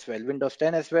Windows as well, Windows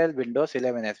 10 as well, Windows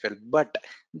 11 as well. But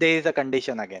there is a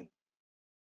condition again.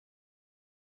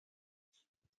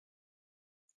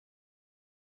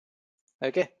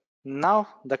 Okay, now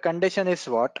the condition is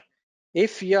what?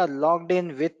 If you are logged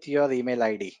in with your email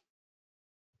ID,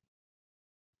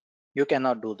 you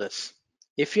cannot do this.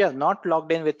 If you are not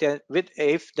logged in with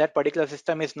if that particular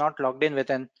system is not logged in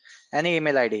with any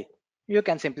email ID, you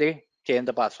can simply change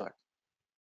the password.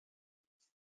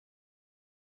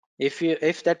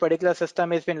 If that particular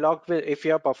system has been logged with, if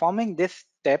you are performing this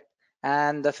step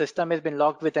and the system has been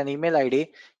logged with an email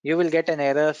ID, you will get an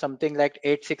error something like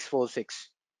 8646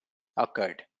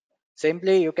 occurred.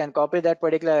 Simply you can copy that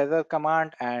particular error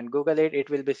command and Google it. It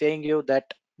will be saying you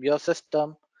that your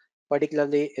system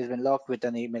particularly is been logged with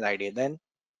an email ID. Then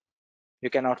you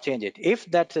cannot change it. If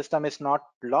that system is not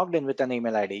logged in with an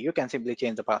email ID, you can simply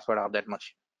change the password of that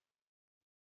machine.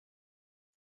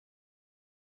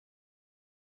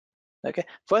 Okay,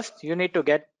 first you need to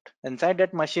get inside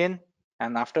that machine,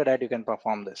 and after that you can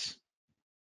perform this.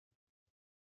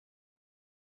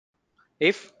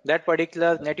 If that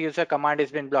particular net user command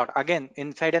has been blocked, again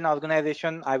inside an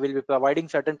organization I will be providing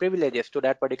certain privileges to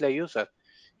that particular user.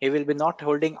 He will be not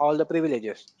holding all the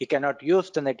privileges. He cannot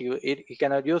use the he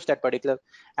cannot use that particular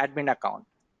admin account.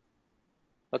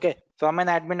 Okay, from an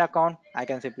admin account I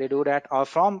can simply do that, or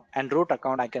from an root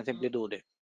account I can simply do that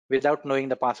without knowing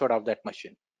the password of that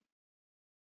machine.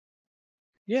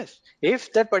 Yes,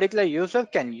 if that particular user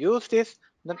can use this,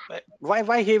 then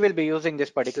why he will be using this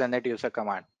particular net user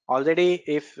command? Already,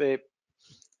 if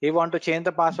he want to change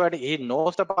the password, he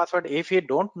knows the password. If he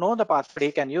don't know the password,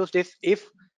 he can use this. If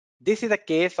this is a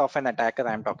case of an attacker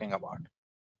I'm talking about.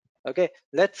 Okay,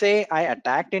 let's say I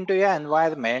attacked into your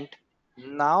environment.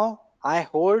 Now I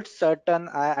hold certain,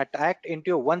 I attacked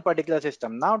into one particular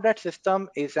system. Now that system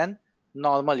is an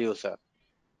normal user.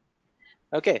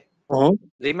 Okay, Mhm.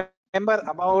 remember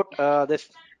about this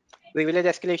privilege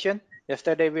escalation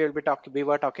yesterday we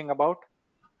were talking about.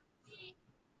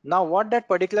 Now what that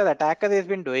particular attacker has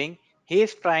been doing, he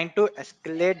is trying to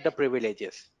escalate the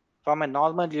privileges from a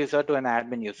normal user to an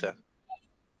admin user.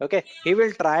 Okay, he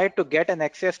will try to get an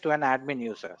access to an admin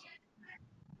user.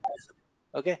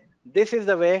 Okay, this is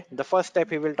the way, the first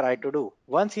step he will try to do.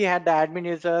 Once he had the admin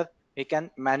user, he can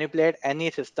manipulate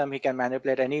any system, he can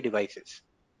manipulate any devices.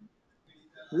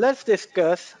 Let's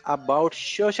discuss about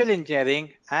social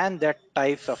engineering and the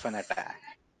types of an attack.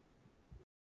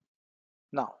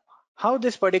 Now, how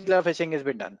this particular phishing is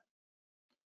been done?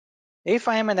 If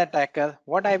I am an attacker,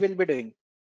 what I will be doing?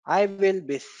 I will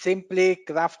be simply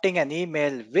crafting an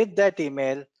email. With that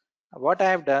email, what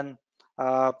I have done,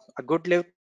 a good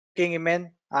looking email,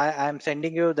 I am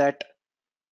sending you that,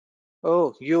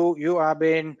 oh, you have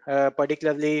been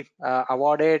particularly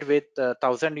awarded with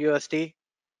 1000 USD.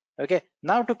 Okay,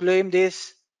 now to claim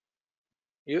this,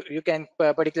 you can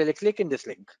particularly click in this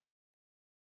link.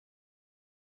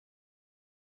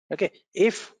 Okay,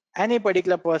 if any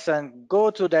particular person go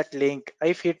to that link,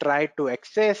 if he try to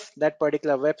access that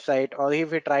particular website, or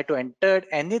if he try to enter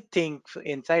anything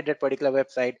inside that particular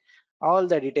website, all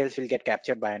the details will get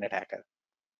captured by an attacker.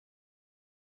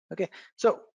 Okay,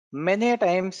 so many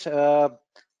times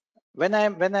when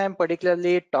I'm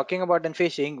particularly talking about and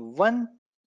phishing one.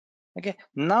 Okay,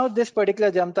 now this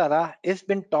particular Jamtara has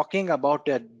been talking about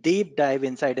a deep dive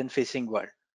inside in phishing world.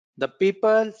 The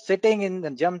people sitting in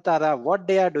the Jamtara, what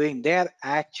they are doing, they are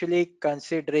actually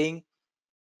considering,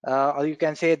 or you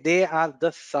can say they are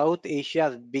the South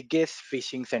Asia's biggest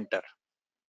phishing center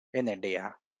in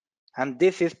India. And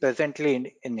this is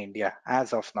presently in India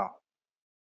as of now.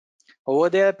 Over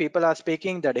there, people are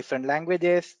speaking the different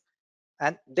languages,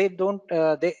 and they don't,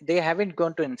 they haven't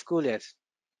gone to in school yet.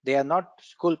 They are not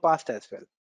school passed as well,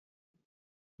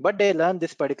 but they learn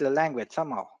this particular language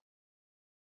somehow.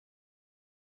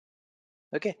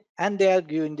 Okay, and they are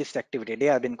doing this activity. They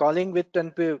have been calling with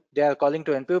they are calling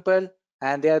to an people,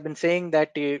 and they have been saying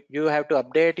that you have to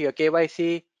update your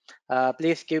KYC.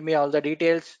 Please give me all the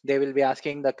details. They will be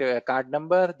asking the card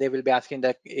number. They will be asking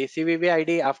the CVV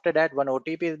ID. After that, one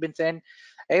OTP has been sent.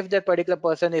 If that particular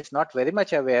person is not very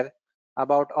much aware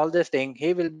about all this thing,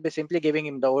 he will be simply giving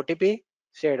him the OTP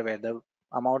straight away. The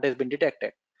amount has been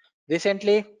detected.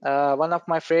 Recently, one of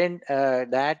my friend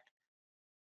that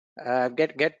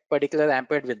get particular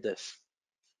hampered with this.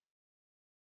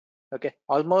 Okay,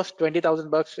 almost 20,000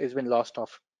 bucks has been lost of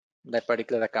that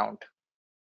particular account,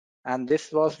 and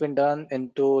this was been done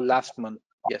into last month.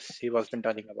 Yes, he was been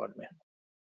telling about me.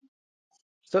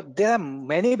 So there are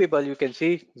many people you can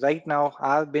see right now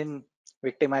have been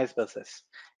victimized by this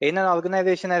in an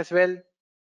organization as well.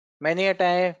 Many a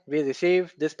time we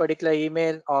receive this particular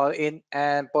email, or in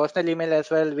a personal email as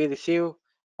well, we receive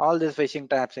all this phishing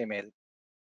traps email.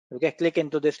 Okay, click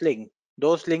into this link.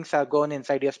 Those links are going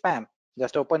inside your spam.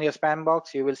 Just open your spam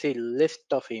box, you will see list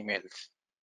of emails.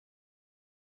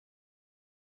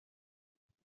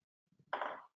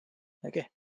 Okay.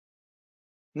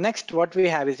 Next, what we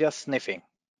have is your sniffing.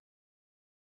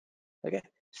 Okay.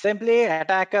 Simply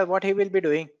attacker, what he will be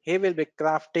doing, he will be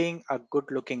crafting a good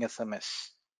looking SMS,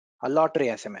 a lottery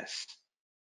SMS.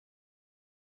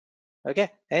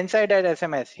 Okay. Inside that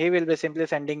SMS, he will be simply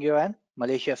sending you an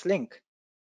malicious link.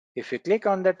 If you click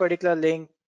on that particular link,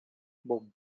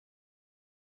 boom,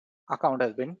 account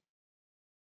has been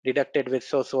deducted with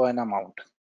so an amount.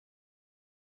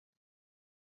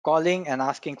 Calling and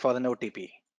asking for an OTP.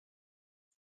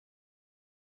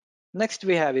 Next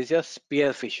we have is your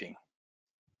spear phishing.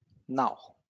 Now,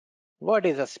 what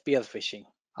is a spear phishing?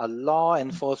 A law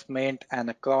enforcement and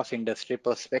a cross-industry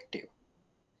perspective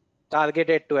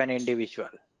targeted to an individual.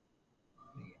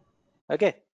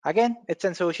 Okay, again, it's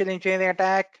a social engineering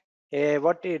attack.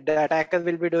 What the attacker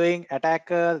will be doing?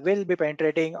 Attacker will be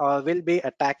penetrating or will be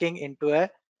attacking into a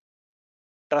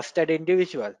trusted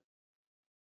individual.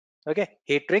 Okay,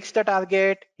 he tricks the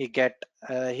target. He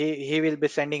will be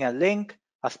sending a link,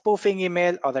 a spoofing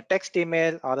email, or a text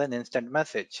email, or an instant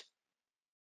message.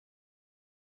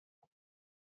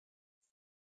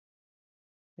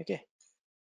 Okay.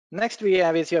 Next we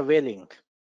have is your whaling.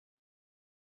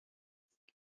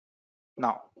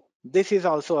 Now, this is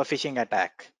also a phishing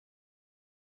attack.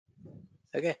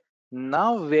 Okay.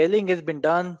 Now whaling has been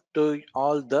done to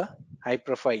all the high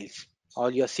profiles,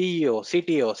 all your CEO,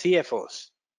 CTO, CFOs.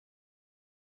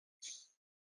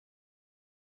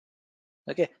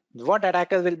 Okay. What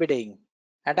attackers will be doing?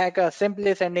 Attacker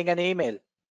simply sending an email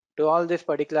to all these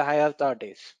particular higher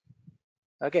authorities.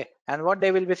 Okay. And what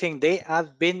they will be saying, they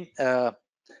have been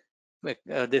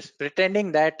this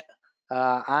pretending that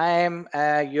I am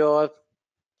your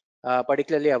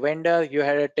particularly a vendor, you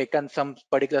had taken some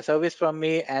particular service from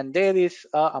me and there is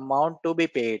a amount to be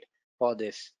paid for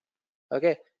this.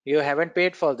 Okay, you haven't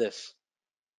paid for this.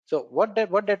 So what that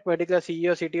particular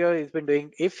CEO CTO has been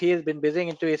doing, if he has been busy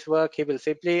into his work, he will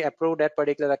simply approve that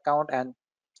particular account and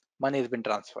money has been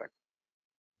transferred.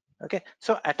 Okay,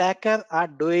 so attackers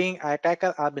have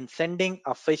been sending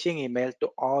a phishing email to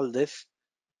all these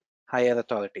higher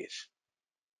authorities.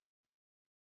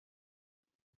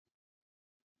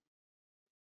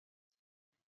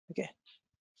 Okay,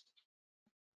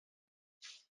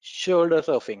 shoulder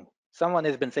surfing, someone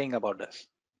has been saying about this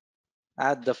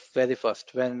at the very first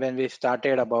when we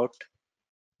started about.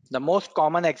 The most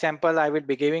common example I will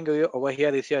be giving you over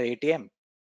here is your ATM.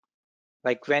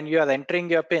 Like when you are entering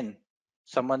your PIN,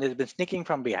 someone has been sneaking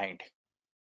from behind.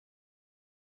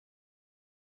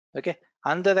 Okay.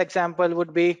 Another example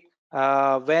would be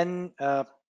when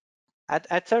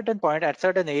at certain point, at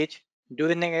certain age,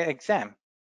 during an exam,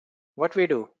 what we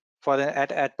do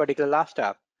at particular last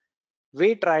hour,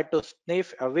 we try to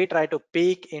we try to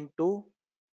peek into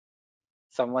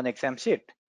someone exam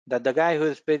sheet. That the guy who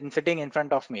has been sitting in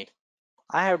front of me.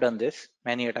 I have done this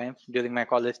many a times during my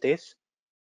college days.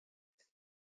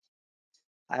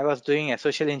 I was doing a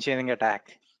social engineering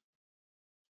attack.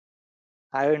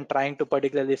 I am trying to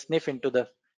particularly sniff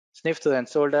through and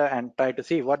shoulder and try to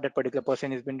see what that particular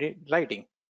person has been writing.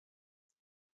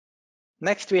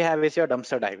 Next we have is your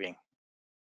dumpster diving.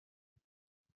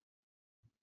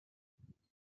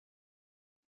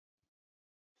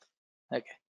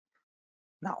 Okay.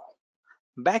 Now,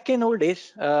 back in old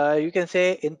days, you can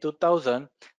say in 2000,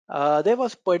 there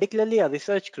was particularly a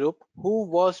research group who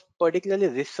was particularly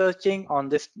researching on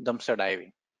this dumpster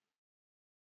diving.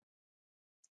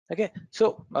 Okay,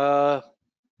 so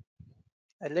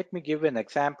let me give an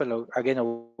example again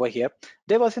over here.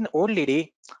 There was an old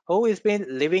lady who has been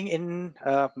living in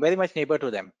very much neighbor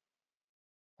to them.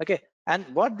 Okay, and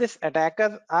what this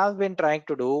attacker has been trying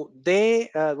to do,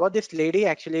 what this lady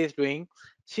actually is doing,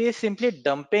 she is simply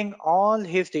dumping all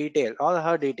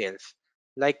her details,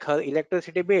 like her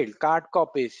electricity bill, card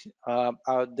copies,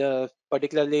 the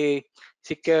particularly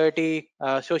security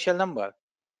social number.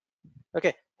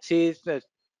 Okay, she is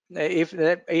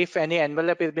if any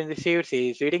envelope has been received,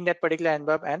 she is reading that particular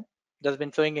envelope and just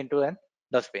been throwing into an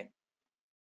dustbin.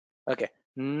 Okay,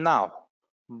 now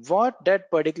what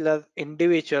that particular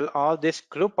individual or this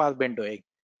group has been doing,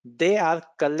 they are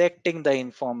collecting the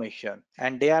information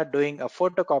and they are doing a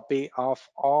photocopy of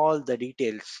all the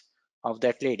details of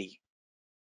that lady.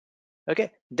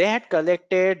 Okay, they had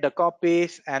collected the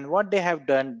copies and what they have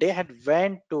done, they had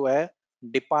went to a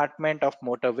department of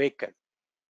motor vehicle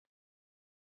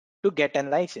to get a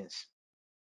license.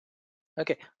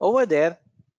 Okay, over there,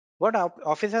 what our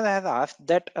officer has asked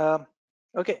that,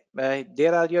 okay,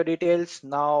 there are your details.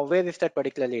 Now, where is that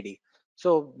particular lady?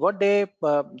 So what the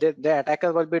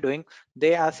attacker will be doing,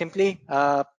 they are simply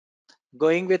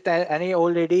going with any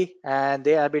old lady, and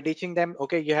they are be teaching them,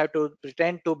 okay, you have to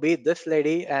pretend to be this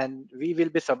lady, and we will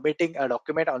be submitting a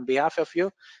document on behalf of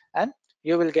you, and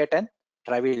you will get an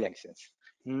driving license.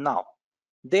 Now,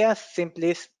 they are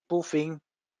simply spoofing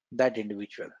that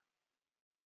individual.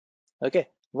 Okay,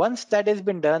 once that has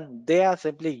been done, they are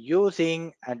simply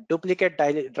using a duplicate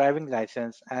driving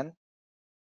license, and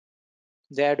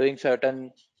they are doing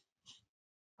certain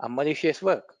malicious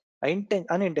work,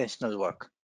 unintentional work.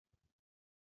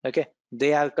 Okay,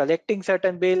 they are collecting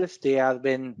certain bills, they have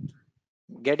been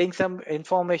getting some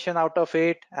information out of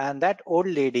it, and that old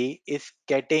lady is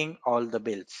getting all the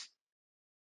bills.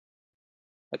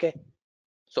 Okay,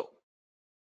 so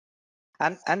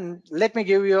and let me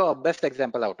give you a best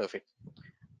example out of it.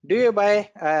 Do you buy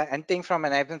anything from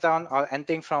an Amazon or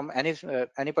anything from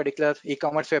any particular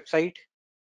e-commerce website?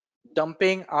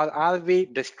 Dumping, or are we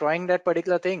destroying that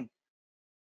particular thing?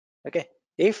 Okay,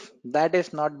 if that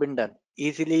is not been done,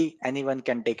 easily anyone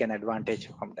can take an advantage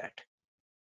from that.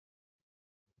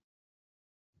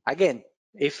 Again,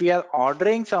 if we are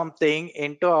ordering something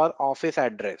into our office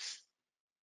address,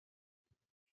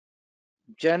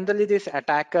 generally this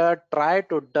attacker try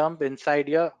to dump inside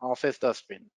your office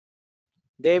dustbin.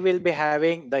 They will be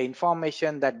having the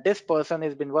information that this person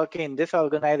has been working in this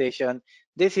organization,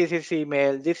 this is his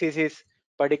email, this is his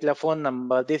particular phone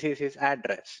number, this is his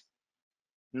address.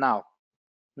 Now,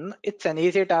 it's an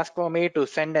easy task for me to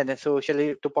send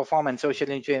to perform a social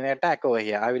engineering attack over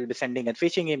here. I will be sending a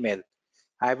phishing email.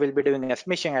 I will be doing a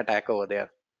smishing attack over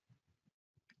there.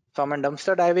 From a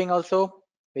dumpster diving also,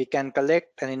 we can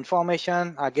collect an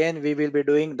information. Again, we will be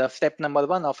doing the step number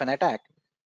 1 of an attack,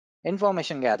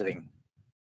 information gathering.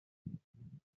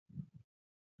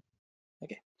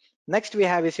 Okay. Next we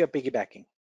have is your piggybacking.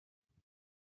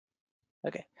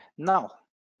 Okay. Now,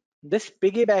 this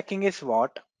piggybacking is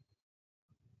what?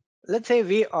 Let's say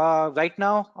we are right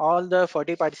now, all the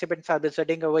 40 participants are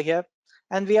sitting over here,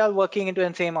 and we are working into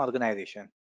the same organization.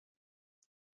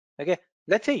 Okay,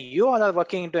 let's say you all are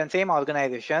working into the same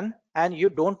organization and you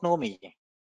don't know me.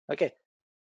 Okay,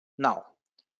 now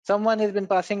someone has been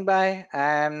passing by,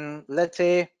 and let's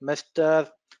say Mr.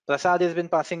 Prasad has been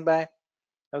passing by.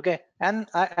 Okay, and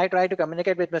I try to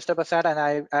communicate with Mr. Prasad,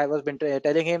 and I was been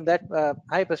telling him that,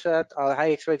 hi Prasad, or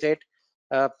hi XYZ,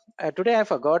 today I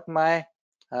forgot my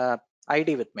uh,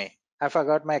 ID with me. I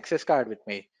forgot my access card with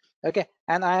me. Okay,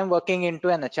 and I am working into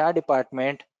an HR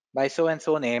department by so and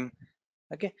so name.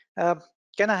 Okay,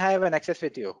 can I have an access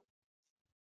with you?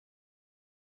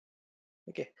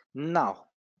 Okay, now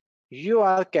you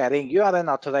are an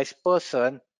authorized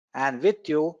person, and with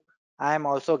you I am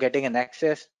also getting an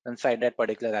access inside that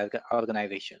particular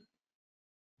organization,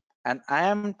 and I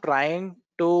am trying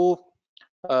to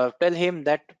tell him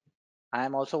that I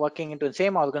am also working into the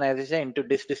same organization into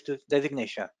this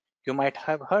designation. You might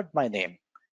have heard my name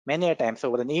many a times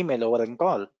over an email, over a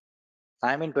call.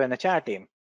 I am into an HR team.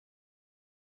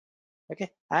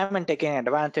 Okay, I am taking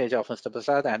advantage of Mr.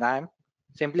 Prasad, and I am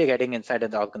simply getting inside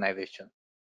the organization.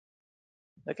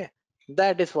 Okay,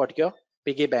 that is what your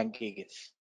piggy banking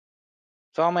is.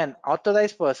 From an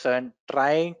authorized person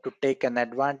trying to take an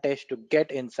advantage to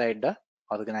get inside the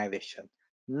organization.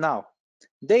 Now,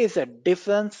 there is a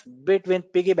difference between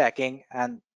piggybacking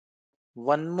and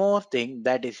one more thing,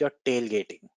 that is your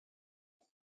tailgating.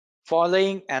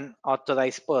 Following an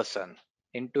authorized person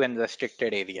into an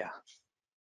restricted area.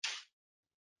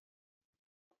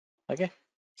 Okay.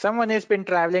 Someone has been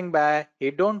traveling by,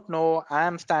 he don't know I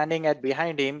am standing at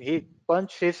behind him. He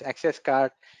punched his access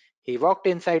card. He walked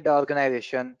inside the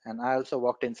organization, and I also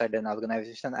walked inside an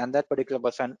organization, and that particular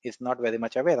person is not very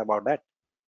much aware about that.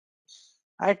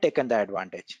 I taken the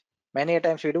advantage. Many a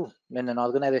times we do in an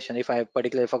organization. If I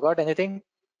particularly forgot anything,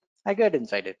 I get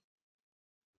inside it.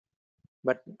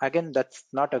 But again, that's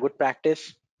not a good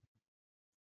practice.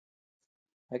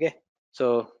 Okay.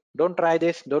 So don't try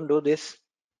this, don't do this.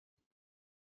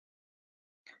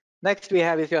 Next we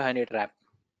have is your honey trap.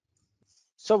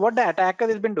 So what the attacker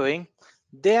has been doing,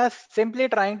 they are simply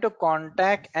trying to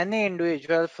contact any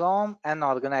individual from an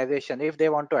organization. If they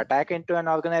want to attack into an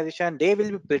organization, they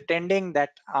will be pretending that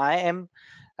I am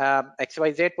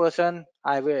XYZ person.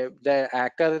 The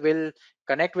hacker will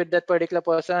connect with that particular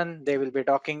person. They will be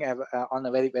talking on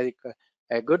a very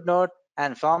a good note,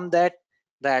 and from that,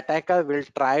 the attacker will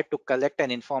try to collect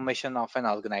an information of an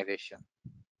organization.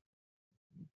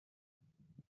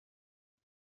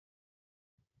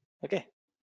 Okay.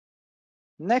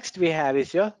 Next we have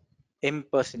is your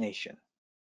impersonation.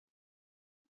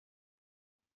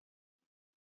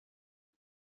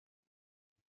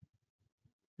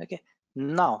 Okay.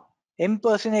 Now,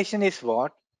 impersonation is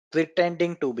what?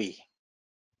 Pretending to be.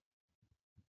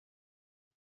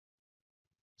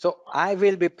 So I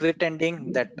will be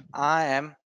pretending that I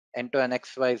am into an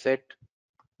XYZ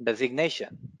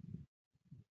designation.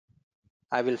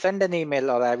 I will send an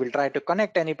email or I will try to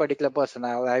connect any particular person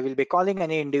or I will be calling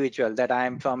any individual that I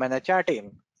am from an HR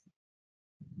team.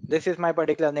 This is my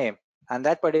particular name, and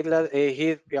that particular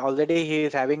he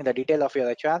is having the detail of your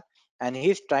HR, and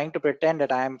he's trying to pretend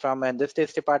that I am from this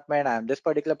department. I am this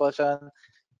particular person.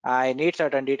 I need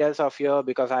certain details of you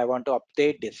because I want to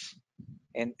update this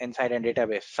inside a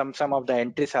database. Some of the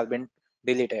entries have been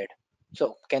deleted.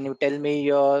 So can you tell me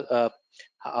your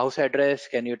house address?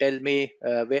 Can you tell me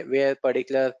where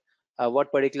particular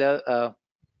what particular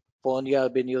phone you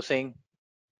have been using?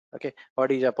 Okay, what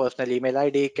is your personal email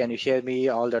ID? Can you share me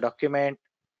all the document?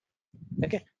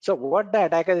 Okay, so what the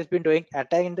attacker has been doing,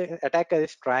 the attacker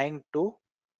is trying to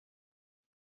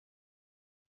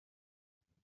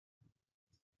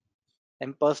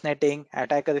impersonating,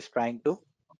 attacker is trying to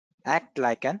act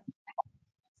like an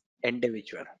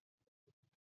individual.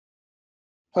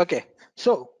 Okay,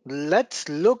 so let's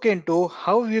look into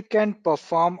how you can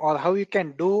perform or how you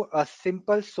can do a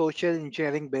simple social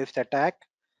engineering based attack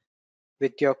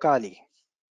with your Kali.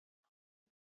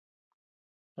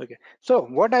 Okay, so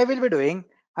what I will be doing,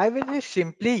 I will be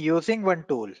simply using one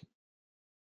tool.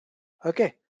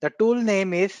 Okay, the tool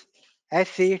name is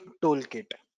SE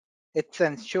Toolkit. It's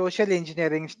a social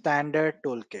engineering standard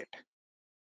toolkit.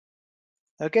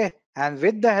 Okay, and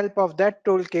with the help of that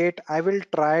toolkit, I will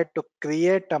try to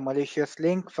create a malicious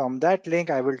link. From that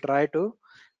link, I will try to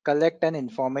collect an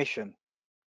information.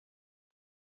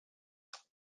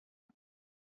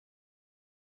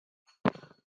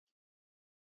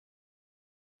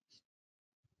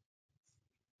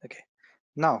 Okay,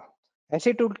 now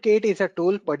SE Toolkit is a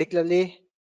tool particularly,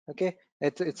 okay,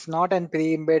 it's not an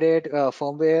pre-embedded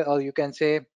firmware, or you can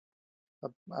say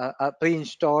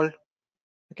pre-installed.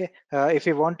 Okay, if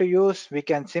you want to use, we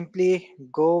can simply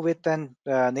go with an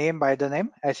name by the name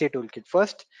SE Toolkit.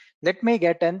 First, let me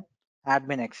get an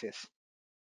admin access.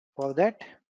 For that,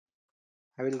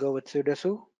 I will go with sudo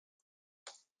su.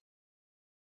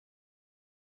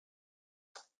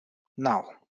 Now,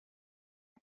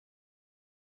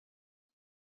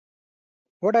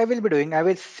 what I will be doing, I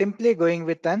will simply going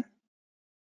with an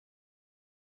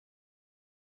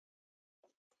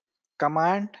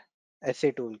command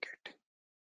SE Toolkit.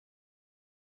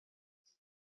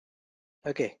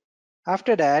 Okay,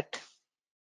 after that,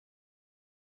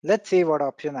 let's see what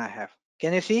option I have.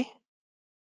 Can you see?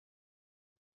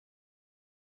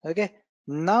 Okay,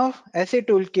 now SE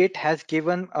Toolkit has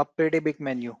given a pretty big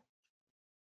menu.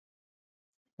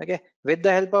 Okay, with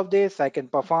the help of this, I can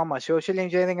perform a social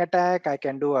engineering attack. I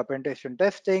can do a penetration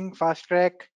testing, fast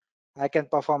track. I can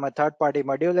perform a third-party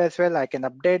module as well. I can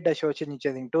update the social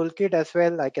engineering toolkit as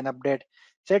well. I can update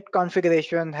set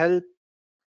configuration, help,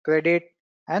 credit,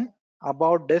 and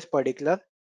about this particular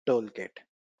toolkit.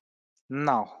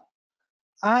 Now,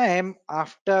 I am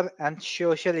after an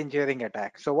social engineering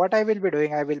attack. So what I will be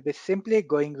doing, I will be simply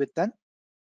going with an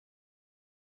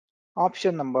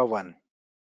option number 1.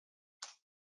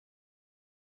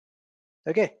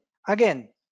 Okay, again,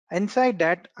 inside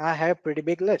that I have pretty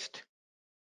big list.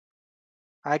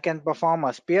 I can perform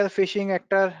a spear phishing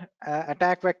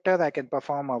attack vector. I can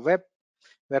perform a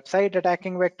website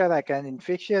attacking vector. I can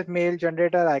infectious mail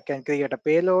generator. I can create a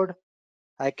payload.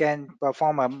 I can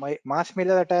perform a mass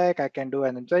mailer attack. I can do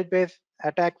an Android-based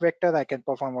attack vector. I can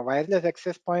perform a wireless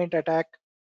access point attack.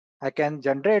 I can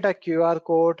generate a QR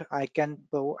code. I can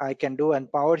do a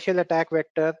PowerShell attack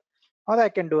vector, or I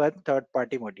can do a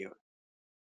third-party module.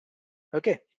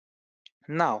 Okay.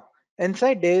 Now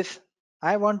inside this,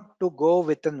 I want to go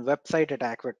with a website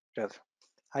attack vector.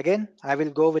 Again, I will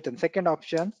go with the second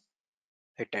option.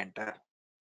 Hit enter.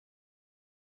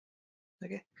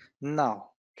 Okay. Now,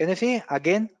 can you see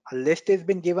again a list has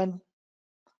been given.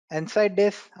 Inside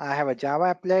this, I have a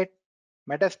Java applet,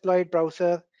 Metasploit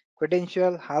browser,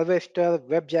 credential, harvester,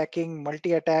 webjacking,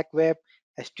 multi-attack web,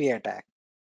 S3 attack.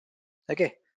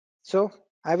 Okay. So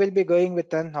I will be going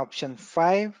with an option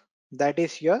 5. That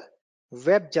is your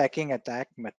webjacking attack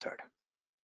method.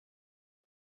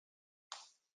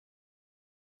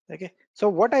 Okay, so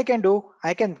what I can do,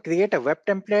 I can create a web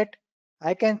template,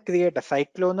 I can create a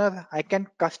site cloner, I can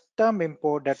custom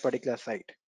import that particular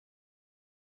site.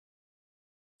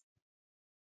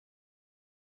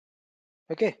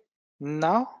 Okay,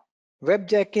 now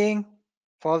webjacking,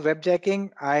 for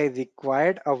webjacking I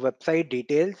required a website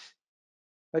details.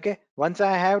 Okay, once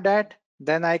I have that,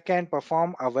 then I can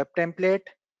perform a web template.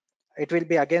 It will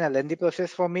be again a lengthy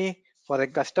process for me. For a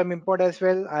custom import as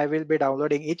well, I will be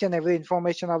downloading each and every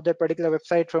information of that particular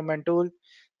website from my tool.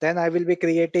 Then I will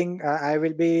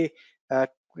be uh,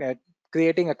 uh,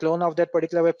 creating a clone of that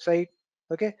particular website.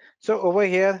 Okay, so over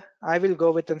here I will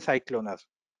go with a site cloner.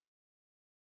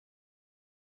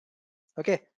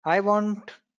 Okay, I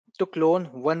want to clone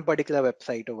one particular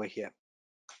website over here.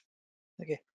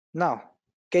 Okay, now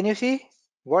can you see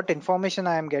what information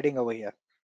I am getting over here?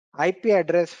 IP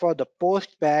address for the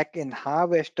post back in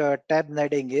Harvester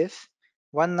tabnetting is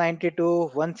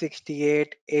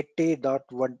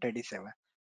 192.168.80.127.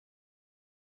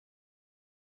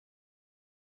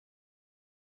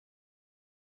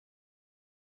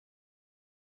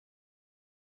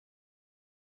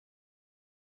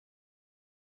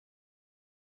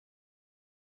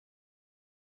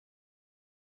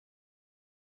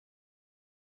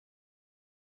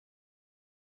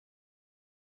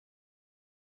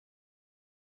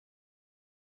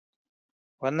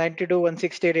 One ninety two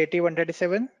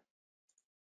 168.80.127.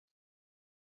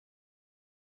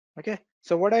 Okay,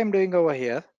 so what I'm doing over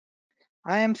here,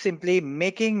 I am simply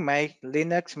making my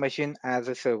Linux machine as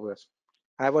a server.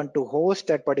 I want to host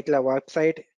that particular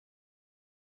website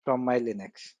from my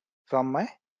Linux, from my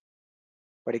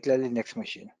particular Linux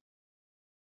machine.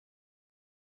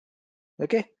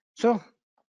 Okay, so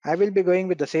I will be going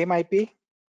with the same IP.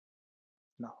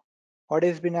 Now, what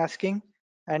has been asking?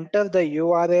 Enter the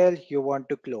URL you want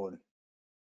to clone.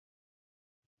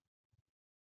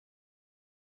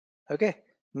 Okay,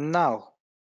 now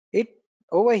it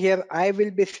over here I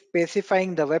will be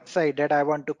specifying the website that I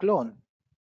want to clone.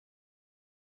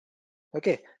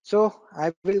 Okay, so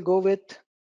I will go with,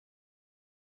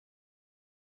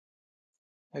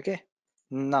 okay,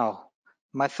 now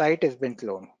my site has been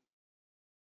cloned.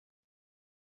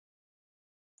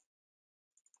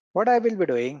 What I will be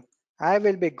doing, I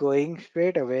will be going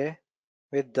straight away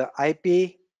with the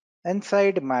IP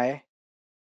inside my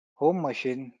home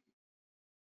machine.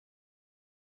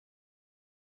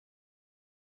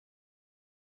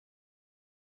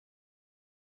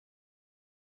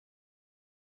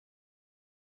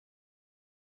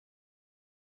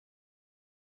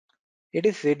 It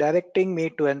is redirecting me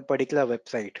to a particular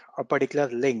website, a particular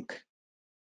link,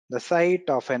 the site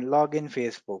of an login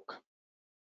Facebook.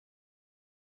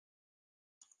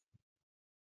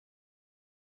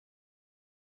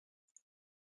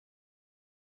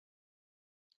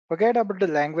 Forget about the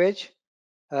language.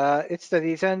 It's the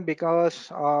reason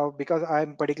because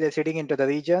I'm particularly sitting into the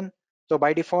region. So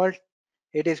by default,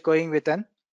 it is going with an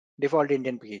default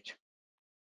Indian page.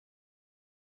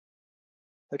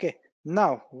 Okay.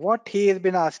 Now, what he has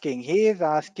been asking, he is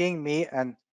asking me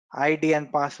an ID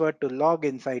and password to log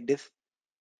inside this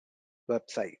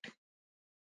website.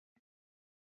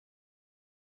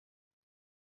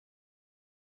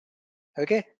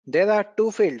 Okay. There are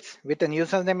two fields with an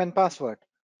username and password.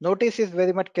 Notice this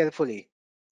very much carefully.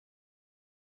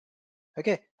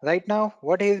 Okay. Right now,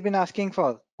 what he has been asking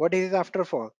for, what he is after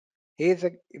for, he's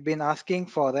been after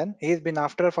for an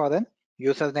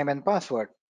username and password.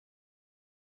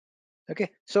 Okay,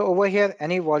 so over here,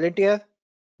 any volunteer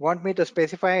want me to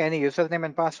specify any username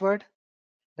and password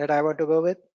that I want to go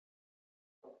with?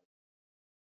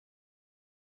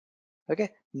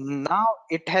 Okay, now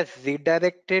it has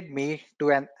redirected me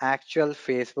to an actual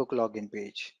Facebook login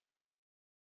page.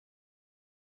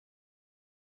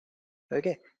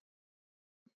 Okay,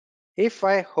 if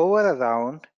I hover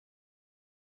around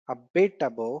a bit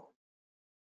above,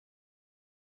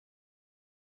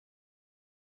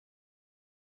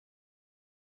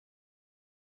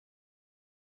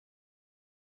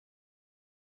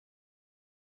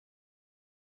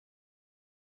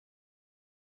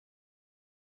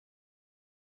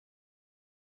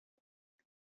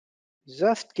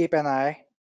 just keep an eye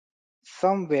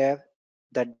somewhere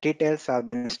the details are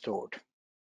being stored.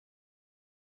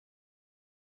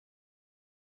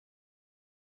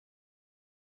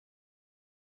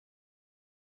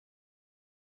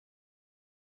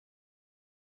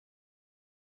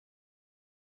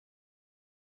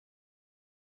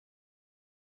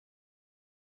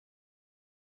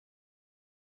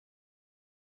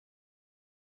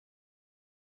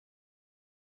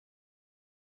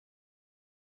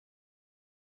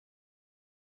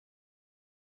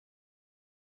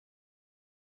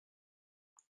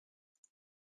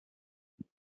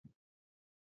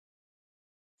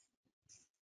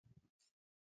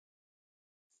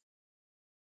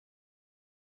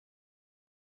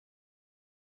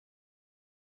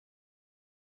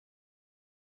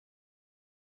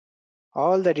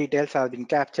 All the details have been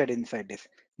captured inside this.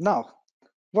 Now,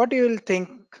 What do you think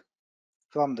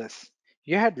from this?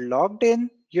 You had logged in,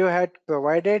 you had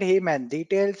provided him and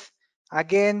details.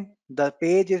 Again, the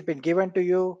page has been given to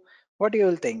you. What do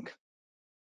you think?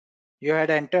 You had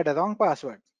entered a wrong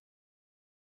password.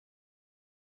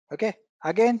 Okay.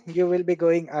 Again, you will be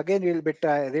going, again, you will be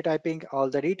retyping all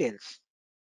the details.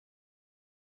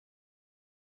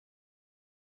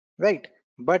 Right.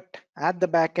 But at the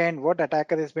back end, what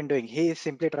attacker has been doing, he is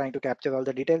simply trying to capture all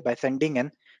the details by sending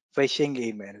an phishing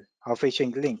email or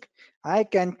phishing link. I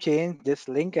can change this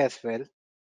link as well.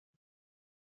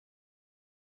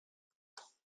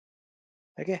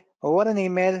 Okay. Over an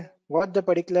email, what the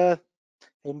particular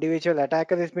individual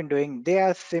attacker has been doing, they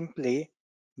are simply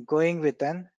going with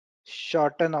an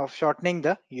shortening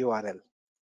the URL.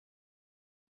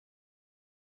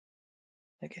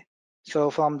 Okay. So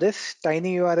from this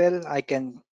tiny URL, I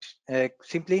can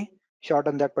simply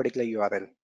shorten that particular URL.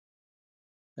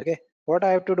 Okay. What I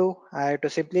have to do, I have to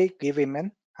simply give him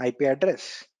an IP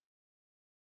address,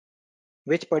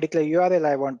 which particular URL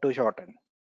I want to shorten.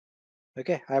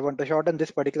 Okay. I want to shorten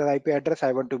this particular IP address.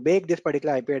 I want to make this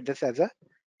particular IP address as a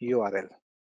URL.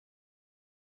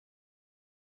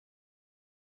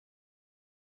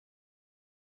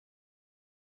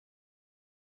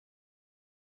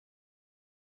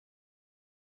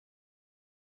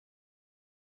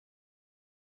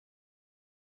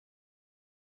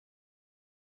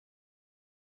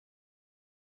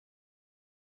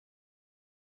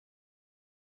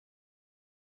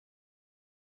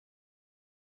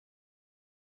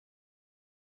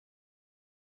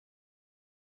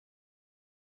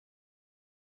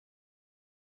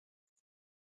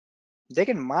 They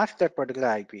can mask that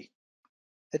particular IP.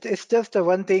 It's just the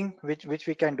one thing which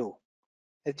we can do.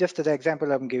 It's just the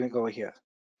example I'm giving over here.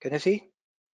 Can you see?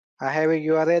 I have a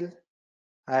URL.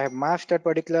 I have masked that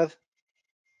particular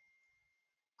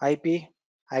IP.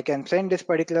 I can send this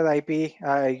particular IP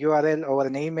URL over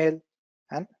an email,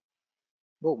 and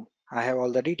boom, I have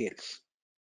all the details.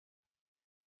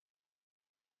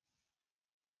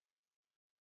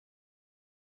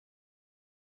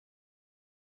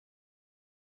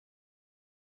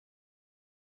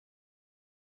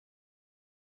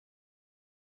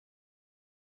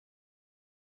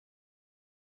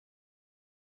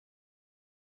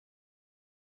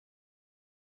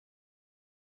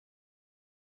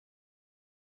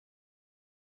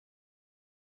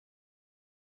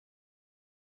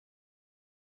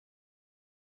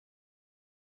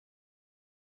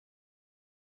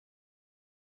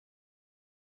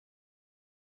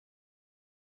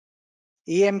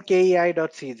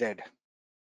 emkei.cz.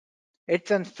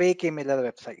 It's a fake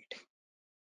emailer website,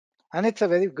 and it's a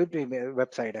very good email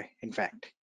website, in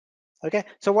fact. Okay,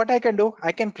 so what I can do,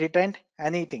 I can pretend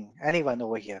anything, anyone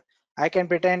over here. I can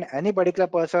pretend any particular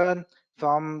person.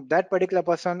 From that particular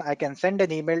person, I can send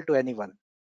an email to anyone.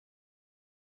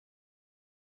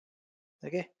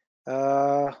 Okay,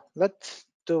 let's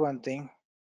do one thing.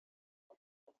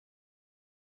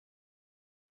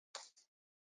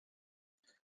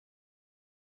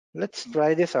 Let's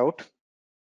try this out.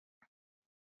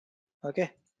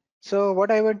 Okay, so what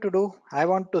I want to do, I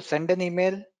want to send an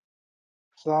email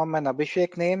from an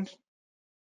Abhishek name,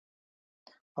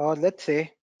 or let's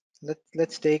say,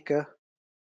 let's take a,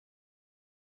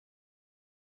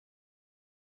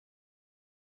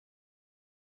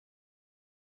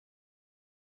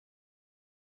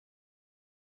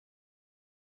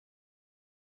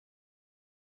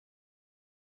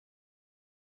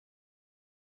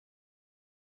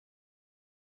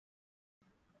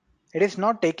 it is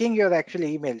not taking your actual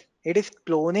email. It is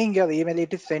cloning your email.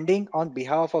 It is sending on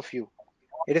behalf of you.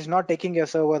 It is not taking your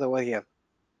server over here.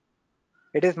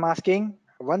 It is masking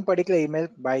one particular email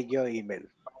by your email.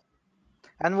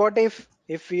 And what if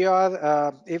you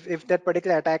are if that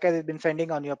particular attacker has been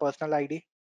sending on your personal ID,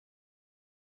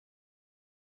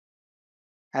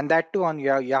 and that too on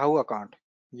your Yahoo account?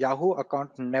 Yahoo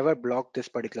account never blocked this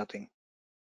particular thing.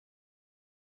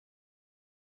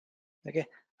 Okay.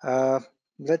 Uh,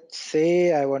 let's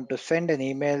say I want to send an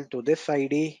email to this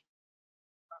ID.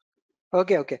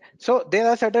 Okay, okay. So there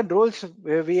are certain rules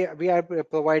where we are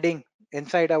providing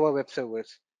inside our web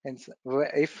servers. And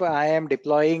if I am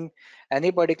deploying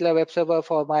any particular web server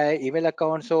for my email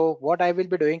account, so what I will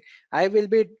be doing, I will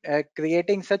be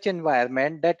creating such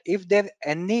environment that if there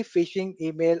any phishing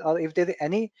email or if there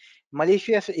any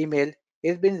malicious email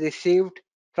is being received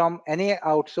from any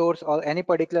outsource or any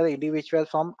particular individual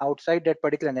from outside that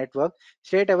particular network,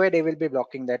 straight away they will be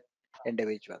blocking that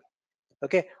individual.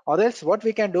 Okay, or else what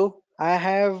we can do, I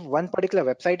have one particular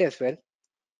website as well.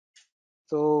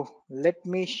 So let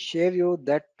me share you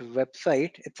that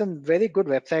website. It's a very good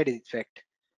website in fact,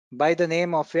 by the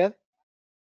name of your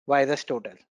virus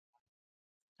total.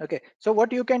 Okay, so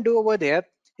what you can do over there,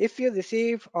 if you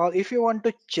receive or if you want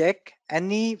to check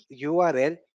any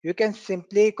URL, you can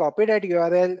simply copy that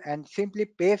URL and simply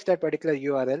paste that particular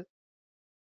URL.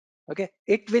 Okay,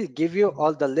 it will give you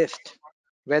all the list,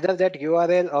 whether that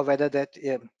URL or whether that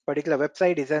particular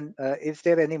website is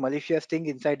there any malicious thing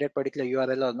inside that particular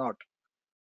URL or not.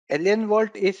 Alien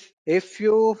Vault is, if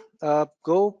you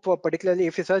go for particularly,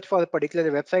 if you search for a particular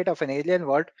website of an Alien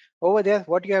Vault, over there,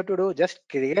 what you have to do, just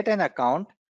create an account.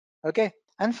 Okay,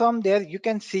 and from there you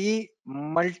can see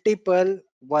multiple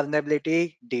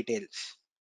vulnerability details.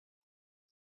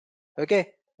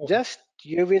 Okay, just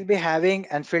you will be having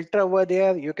and filter over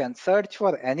there. You can search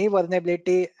for any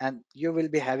vulnerability and you will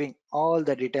be having all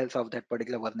the details of that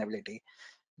particular vulnerability.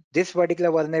 This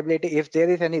particular vulnerability, if there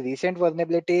is any recent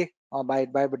vulnerability or by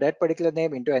that particular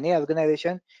name into any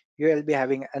organization, you will be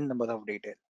having a number of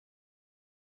details.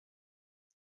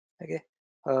 Okay,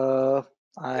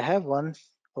 I have one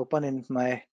open in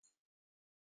my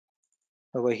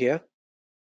over here.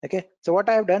 Okay, so what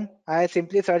I have done, I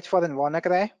simply search for an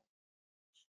WannaCry.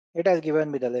 It has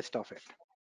given me the list of it.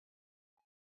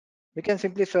 We can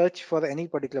simply search for any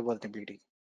particular vulnerability.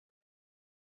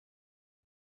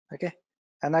 Okay,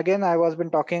 and again, I was been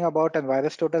talking about a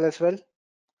virus total as well.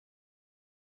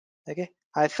 Okay,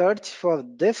 I search for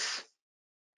this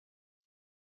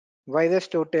virus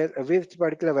total with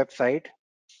particular website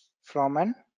from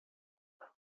an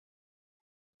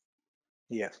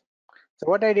yes. So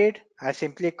what I did, I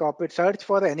simply copied, search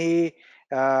for any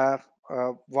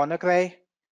WannaCry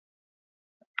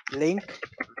link.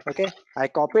 Okay, I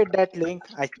copied that link.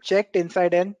 I checked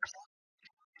inside an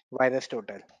virus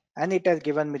total, and it has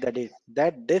given me the date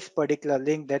that this particular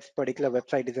link, that particular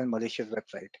website is a malicious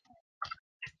website.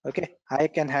 Okay, I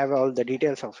can have all the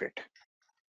details of it.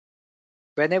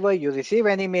 Whenever you receive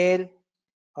any mail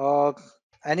or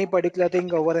any particular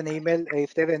thing over an email,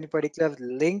 if there any particular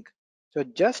link, so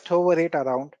just hover it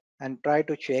around and try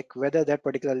to check whether that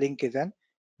particular link is an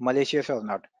malicious or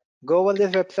not. Go over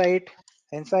this website,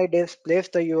 inside this, place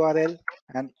the URL,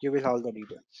 and you will have all the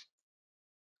details.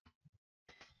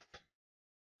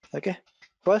 Okay,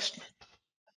 first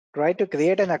try to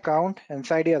create an account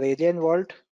inside your Alien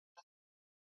Vault.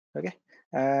 Okay,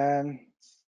 and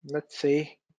let's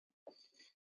see.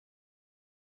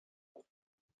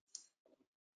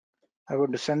 I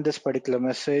want to send this particular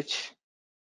message.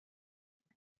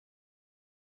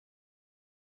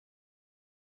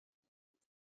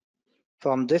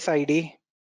 From this ID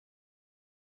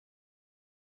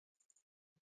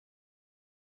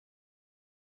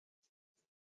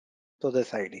to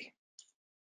this ID.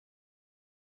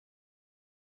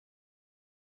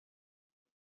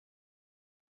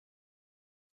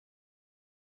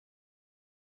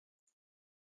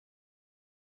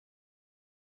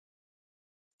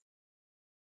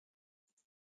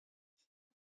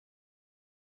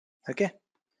 Okay,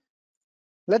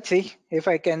 let's see if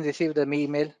I can receive the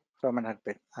email from an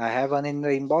admin. I have one in the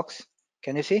inbox.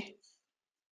 Can you see?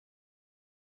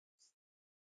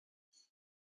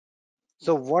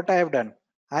 So what I have done,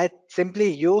 I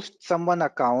simply used someone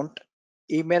account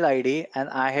email ID and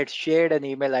I had shared an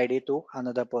email ID to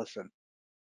another person.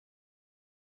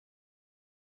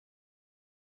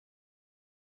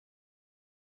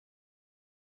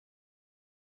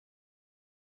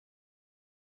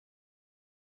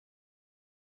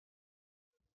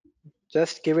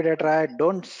 Just give it a try.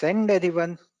 Don't send any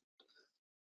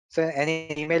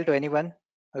email to anyone.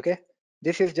 Okay,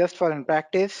 this is just for in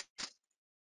practice.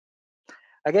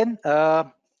 Again,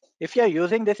 if you are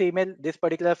using this email, this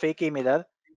particular fake emailer,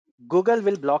 Google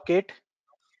will block it.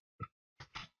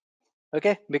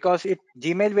 Okay, because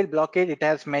Gmail will block it. It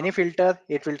has many filters.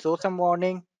 It will show some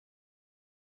warning.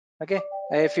 Okay,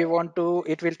 if you want to,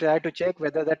 it will try to check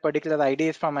whether that particular ID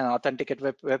is from an authenticate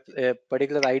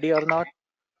particular ID or not.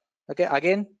 Okay,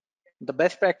 again, the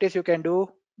best practice you can do,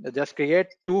 just create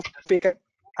 2 fake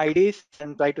IDs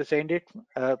and try to send it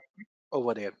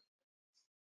over there.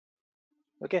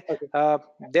 Okay,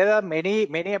 there are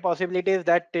many possibilities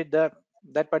that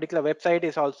that particular website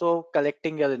is also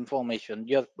collecting your information,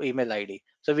 your email ID.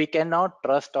 So we cannot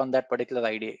trust on that particular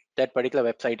ID, that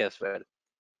particular website as well.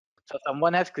 So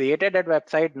someone has created that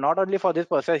website not only for this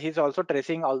purpose, he's also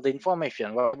tracing all the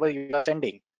information, whatever you are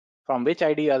sending, from which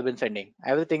ID you have been sending.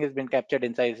 Everything has been captured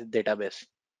inside his database.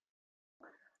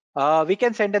 We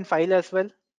can send a file as well.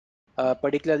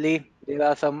 Particularly, there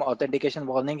are some authentication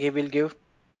warning he will give.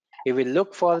 He will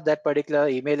look for that particular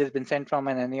email has been sent from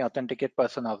any authenticate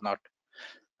person or not.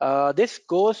 This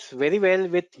goes very well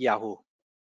with Yahoo.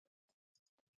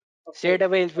 Straight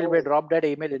away, it will be dropped that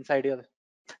email inside your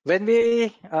When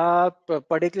we are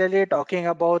particularly talking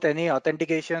about any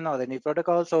authentication or any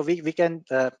protocol, so we can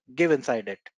give inside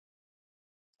it.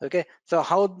 Okay, so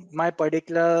how my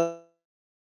particular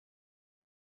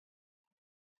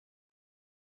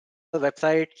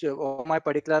website or my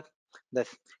particular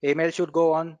this email should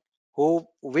go on, who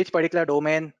which particular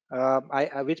domain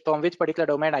which from which particular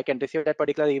domain I can receive that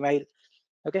particular email.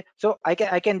 Okay, so I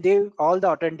can give all the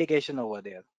authentication over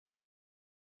there.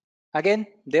 Again,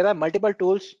 there are multiple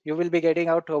tools you will be getting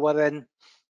out over in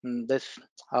this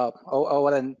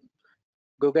over in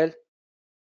Google.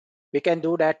 We can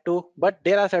do that too, but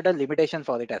there are certain limitations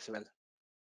for it as well.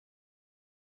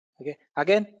 Okay,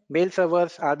 again, mail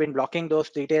servers have been blocking those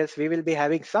details. We will be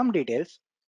having some details.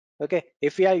 Okay,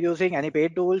 if we are using any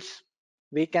paid tools,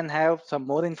 we can have some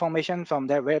more information from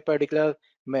the where particular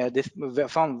this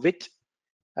from which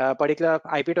particular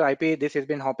IP to IP this has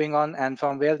been hopping on, and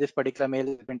from where this particular mail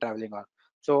has been traveling on.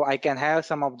 So I can have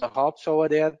some of the hops over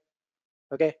there.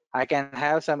 Okay, I can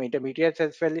have some intermediates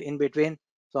as well in between,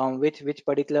 from which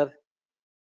particular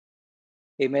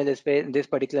email is been, this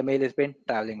particular mail has been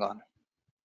traveling on.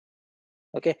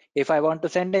 Okay, if I want to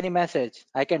send any message,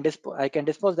 I can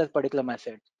dispose that particular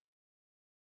message.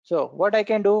 So what I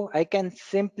can do, I can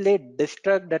simply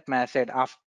destruct that message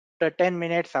after 10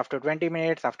 minutes, after 20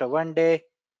 minutes, after 1 day.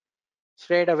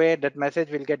 Straight away that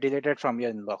message will get deleted from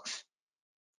your inbox.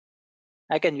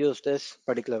 I can use this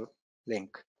particular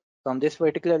link. From this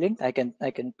particular link, I can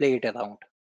play it around.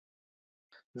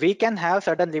 We can have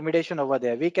certain limitation over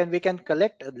there. We can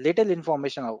collect little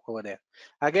information over there.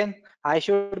 Again, I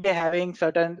should be having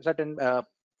certain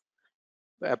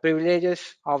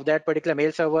privileges of that particular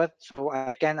mail server, so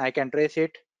I can trace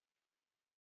it.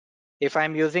 If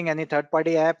I'm using any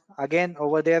third-party app, again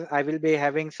over there I will be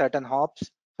having certain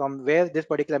hops from where this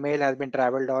particular mail has been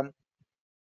traveled on.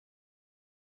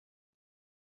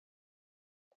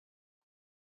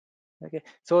 Okay,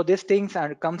 so these things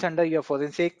comes under your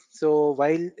forensic. So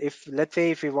while if let's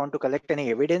say if you want to collect any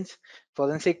evidence,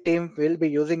 forensic team will be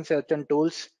using certain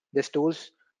tools, these tools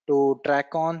to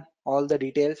track on all the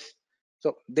details.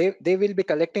 So they will be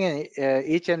collecting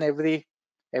each and every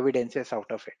evidences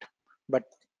out of it. But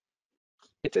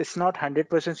it's not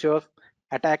 100% sure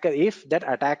attacker, if that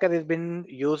attacker has been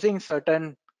using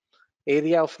certain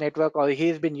area of network, or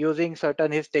he's been using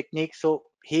certain his techniques, so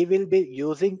he will be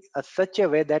using such a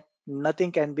way that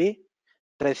nothing can be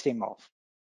traced him off.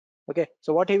 Okay,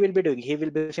 so what he will be doing, he will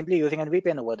be simply using a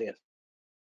VPN over there.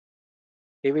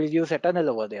 He will use a tunnel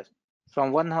over there.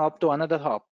 From one hop to another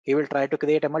hop, he will try to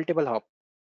create a multiple hop.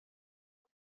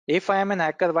 If I am an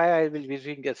hacker, why I will be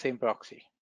using the same proxy?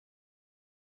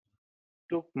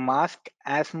 To mask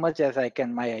as much as I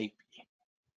can my IP.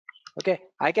 Okay,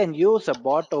 I can use a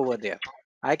bot over there.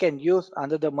 I can use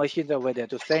another machines over there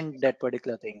to send that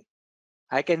particular thing.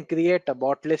 I can create a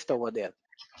bot list over there.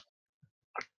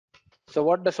 So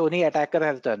what the Sony attacker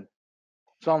has done,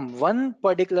 from one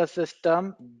particular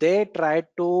system, they tried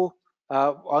to,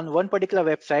 on one particular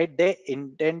website, they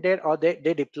intended or they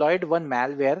deployed one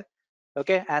malware.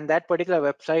 Okay, and that particular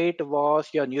website was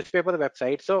your newspaper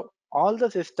website. So all the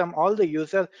system, all the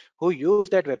users who use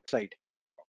that website.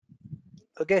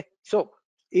 Okay, so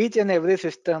each and every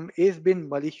system is been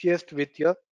malicious with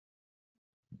your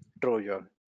Trojan.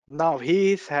 Now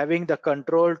he is having the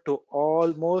control to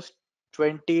almost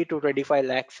 20 to 25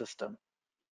 lakh system.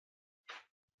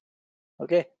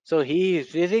 Okay, so he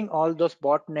is using all those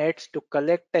botnets to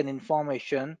collect an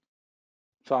information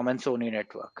from a Sony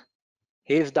network.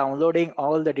 He is downloading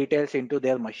all the details into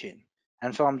their machine,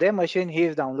 and from their machine he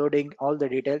is downloading all the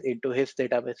details into his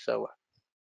database server.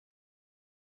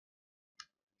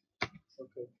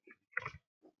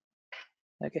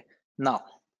 Okay, now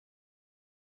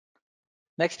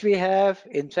next we have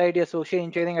inside your social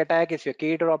engineering attack is your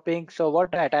key dropping. So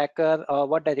what the attacker or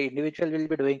what the individual will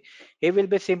be doing, he will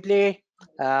be simply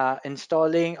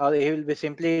installing, or he will be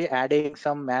simply adding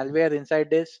some malware inside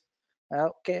this.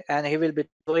 Okay, and he will be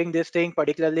throwing this thing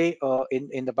particularly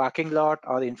in the parking lot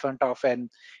or in front of an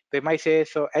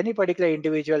premises. So any particular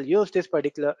individual use this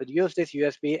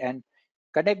USB and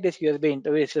connect this USB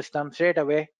into his system, straight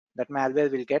away that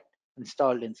malware will get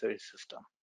installed into his system.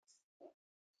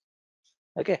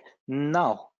 Okay,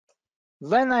 now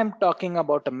when I'm talking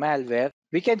about a malware,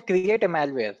 we can create a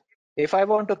malware. If I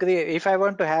want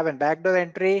to have a backdoor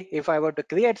entry, if I want to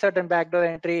create certain backdoor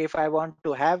entry, if I want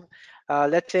to have,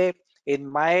 let's say in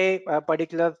my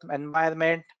particular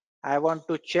environment, I want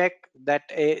to check that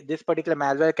this particular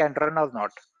malware can run or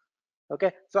not.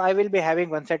 Okay, so I will be having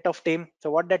one set of team.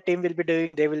 So what that team will be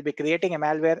doing, they will be creating a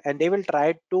malware and they will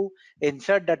try to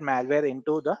insert that malware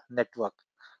into the network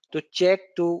to check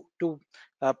to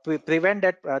prevent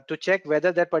that, to check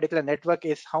whether that particular network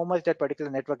is, how much that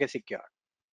particular network is secure.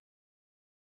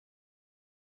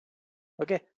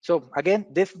 Okay, so again,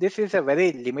 this is a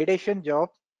very limited job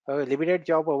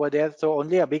over there. So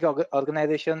only a big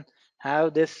organization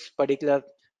have this particular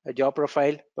job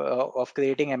profile of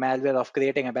creating a malware, of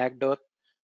creating a backdoor.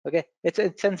 Okay,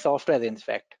 it's in software, in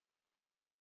fact.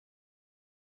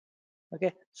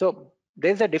 Okay, so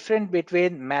there's a difference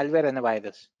between malware and a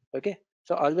virus. Okay,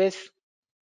 so always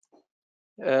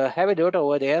have a note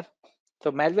over there.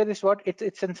 So malware is what?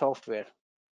 It's in software.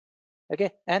 Okay,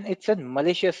 and it's a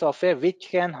malicious software which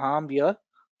can harm your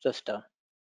system.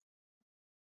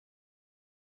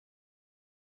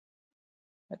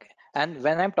 Okay, and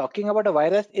when I'm talking about a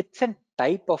virus, it's a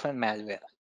type of a malware.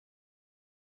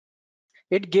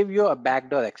 It gives you a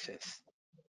backdoor access.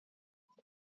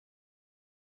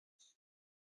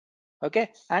 Okay,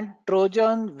 and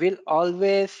Trojan will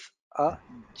always a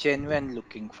genuine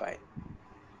looking file.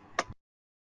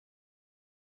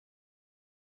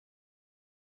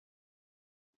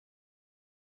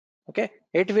 Okay,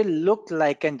 it will look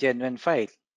like a genuine file,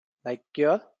 like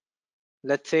your,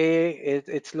 let's say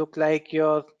it's look like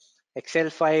your Excel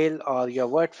file or your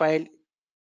Word file.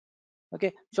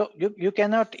 Okay, so you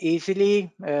cannot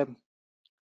easily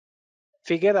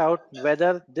figure out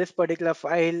whether this particular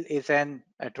file is a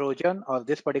Trojan or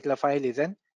this particular file is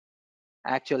an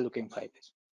actual looking file.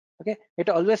 Okay, it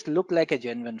always look like a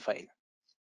genuine file.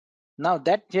 Now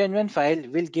that genuine file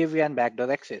will give you an backdoor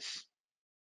access.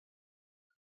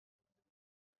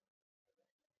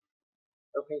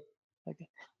 Okay. Okay.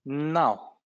 Now,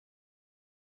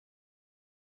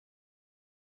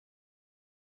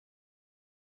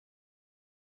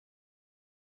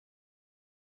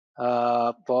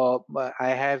 I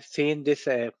have seen this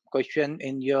question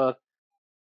in your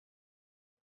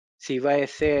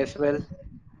CYSA as well,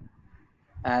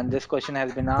 and this question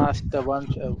has been asked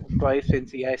once, twice in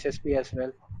CISSP as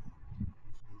well,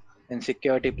 in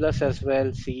Security Plus as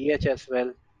well, CEH as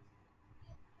well.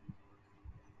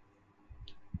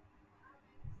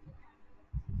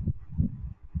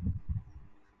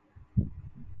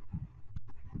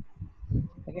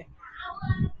 Okay.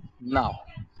 Now,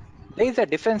 there is a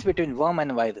difference between worm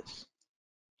and virus.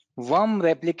 Worm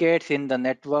replicates in the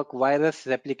network, virus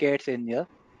replicates in your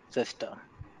system.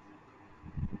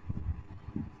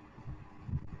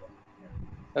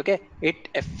 Okay, it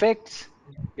affects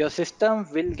your system,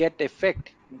 will get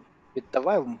effect with the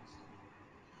worm.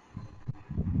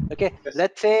 Okay, Yes.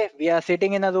 let's say we are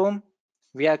sitting in a room,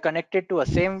 we are connected to a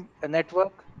same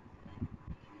network.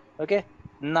 Okay,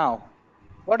 now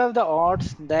what are the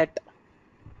odds that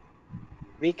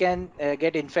we can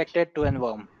get infected to a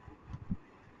worm?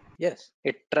 Yes,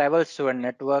 it travels to a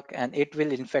network and it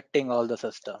will infecting all the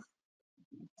system.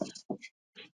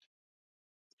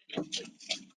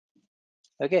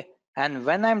 Okay, and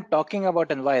when I'm talking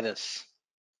about a virus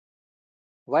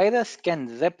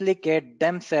can replicate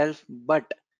themselves,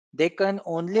 but they can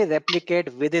only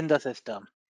replicate within the system.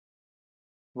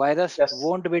 Virus Yes.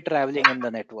 won't be traveling in the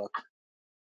network.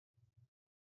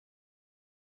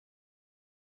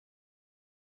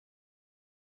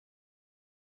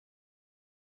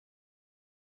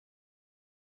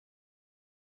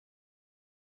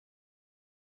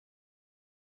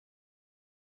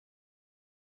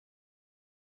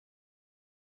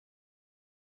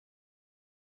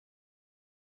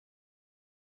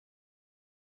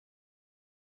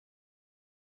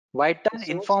 Vital Resource.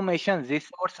 information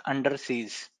resource under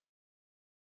siege.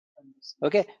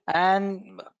 Okay,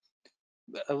 and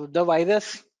the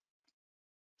virus,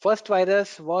 first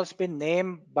virus was been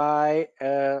named by,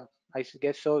 I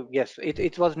guess so. Yes,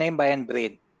 it was named by an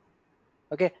brain.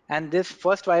 Okay, and this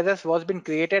first virus was been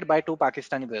created by two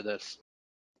Pakistani brothers.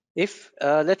 If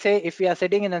let's say if we are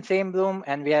sitting in the same room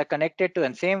and we are connected to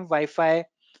the same Wi-Fi,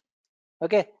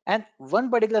 okay, and one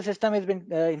particular system has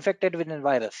been infected with a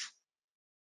virus.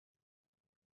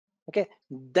 Okay,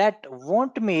 that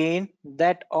won't mean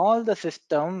that all the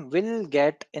system will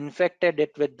get infected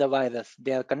it with the virus.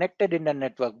 They are connected in the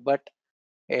network, but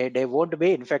they won't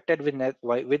be infected with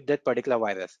with that particular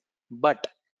virus. But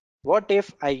what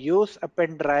if I use a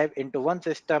pen drive into one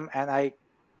system and I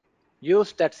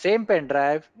use that same pen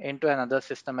drive into another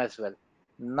system as well?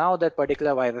 Now that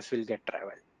particular virus will get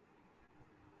traveled.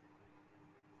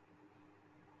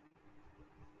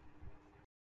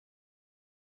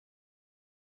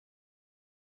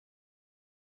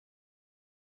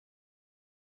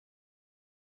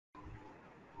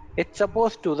 It's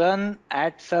supposed to run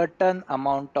at certain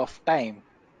amount of time.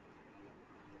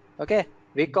 Okay,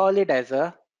 we call it as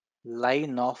a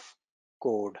line of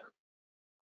code.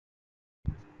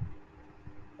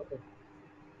 Okay.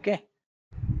 Okay,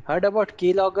 Heard about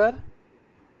keylogger,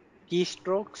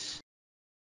 keystrokes,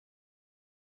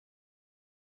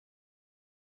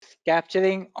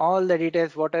 capturing all the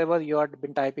details, whatever you have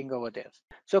been typing over there.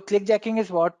 So clickjacking is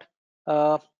what?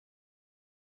 Uh,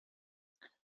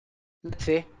 let's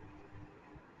say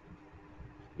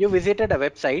you visited a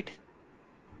website,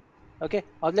 okay,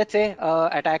 or let's say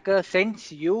attacker sends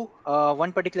you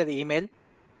one particular email,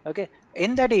 okay.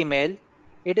 In that email,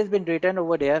 it has been written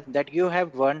over there that you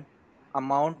have won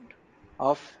amount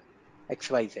of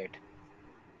XYZ,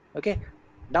 okay.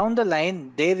 Down the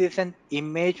line, there is an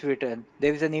image written.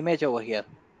 There is an image over here.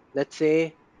 Let's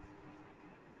say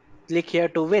click here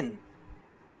to win,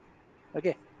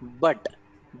 okay. But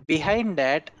behind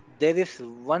that, there is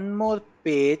one more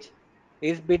page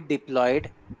is been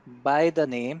deployed by the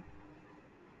name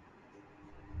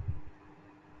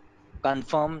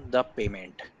confirm the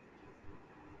payment.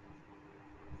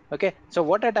 Okay, so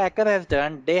what attacker has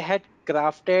done, they had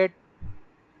crafted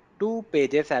two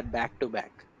pages at back to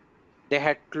back. They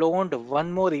had cloned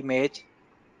one more image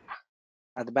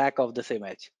at the back of this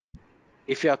image.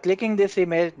 If you are clicking this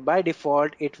image, by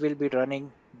default, it will be running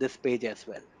this page as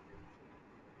well.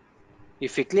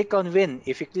 If you click on win,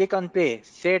 if you click on pay,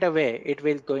 straight away, it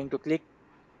will going to click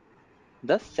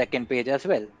the second page as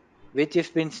well, which has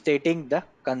been stating the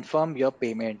confirm your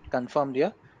payment, confirm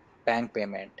your bank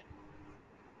payment.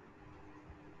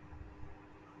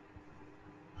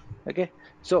 Okay,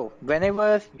 so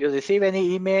whenever you receive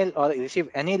any email or receive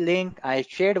any link, I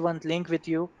shared one link with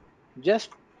you, just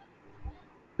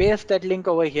paste that link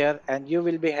over here and you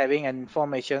will be having an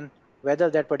information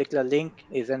whether that particular link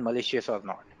is in malicious or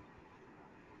not.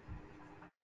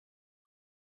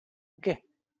 Okay,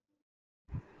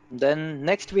 then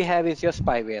next we have is your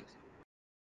spyware.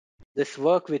 This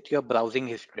work with your browsing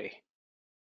history.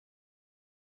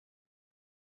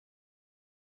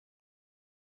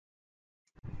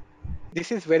 This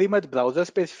is very much browser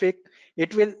specific.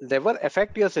 It will never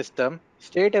affect your system.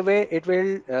 Straight away, it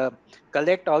will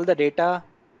collect all the data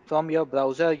from your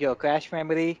browser, your cache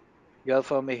memory, your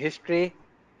from a history.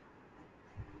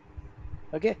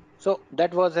 Okay, so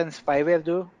that was an spyware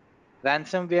do.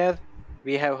 Ransomware,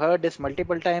 we have heard this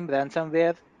multiple times.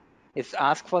 Ransomware is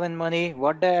ask for an money.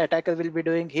 What the attacker will be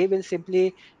doing, he will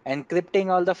simply encrypting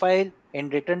all the file. In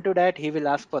return to that, he will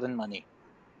ask for an money.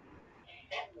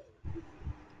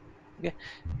 Okay,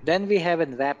 then we have a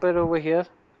wrapper over here.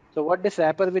 So what this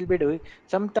wrapper will be doing,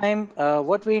 sometime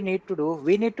what we need to do,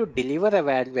 we need to deliver a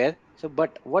malware. So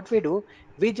but what we do,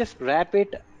 we just wrap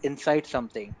it inside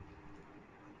something.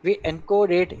 We encode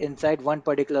it inside one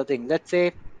particular thing. Let's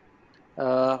say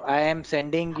I am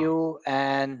sending you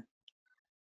an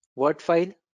word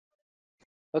file.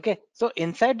 Okay, so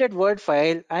inside that word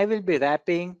file, I will be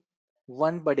wrapping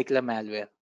one particular malware.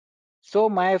 So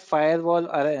my firewall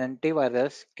or an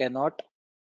antivirus cannot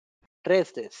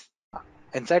trace this.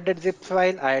 Inside that zip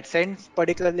file, I had sent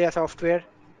particularly a software.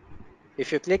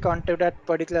 If you click onto that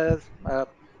particular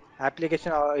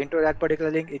application or into that particular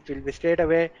link, it will be straight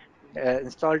away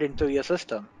installed into your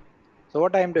system. So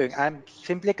what I'm doing, I'm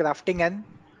simply crafting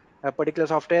a particular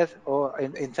software or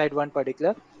inside one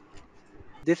particular.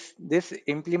 This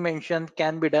implementation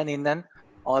can be done in an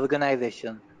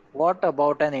organization. What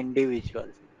about an individual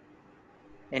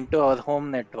into our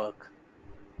home network?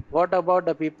 What about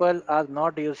the people are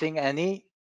not using any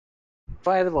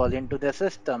firewall into the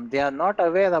system? They are not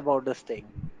aware about this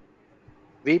thing.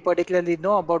 We particularly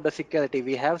know about the security.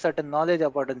 We have certain knowledge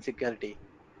about the security.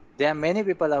 There are many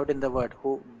people out in the world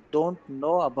who don't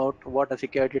know about what a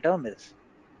security term is.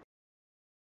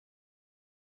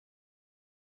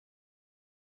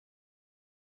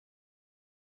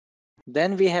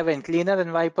 Then we have a cleaner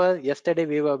and wiper. Yesterday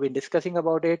we have been discussing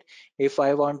about it. If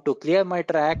I want to clear my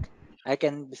track, I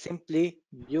can simply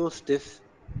use this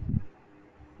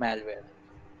malware.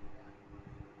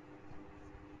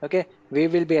 Okay, we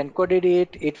will be encoded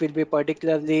it. It will be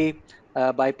particularly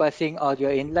bypassing all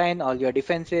your inline, all your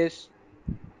defenses.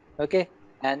 Okay,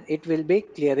 and it will be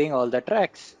clearing all the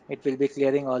tracks. It will be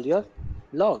clearing all your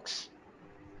logs.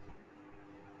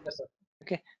 Yes, sir.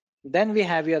 Okay, then we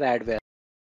have your adware.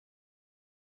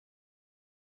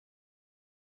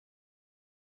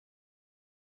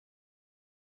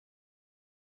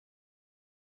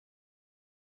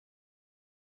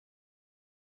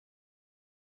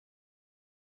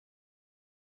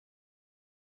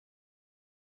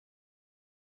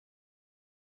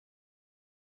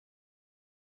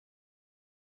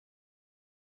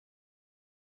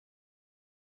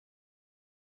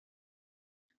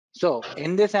 So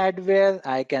in this adware,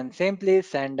 I can simply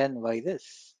send an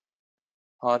virus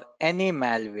or any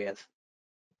malware.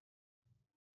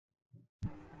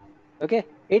 Okay,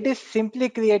 It is simply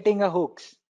creating a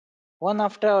hooks. One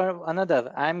after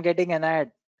another, I am getting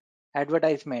an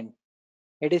advertisement.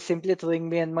 It is simply throwing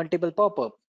me in multiple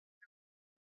pop-up.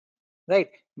 Right?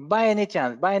 By any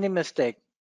chance, by any mistake,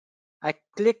 I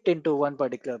clicked into one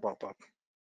particular pop-up.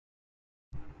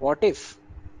 What if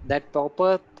that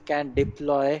pop-up can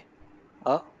deploy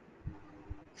a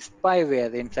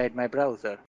spyware inside my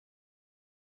browser?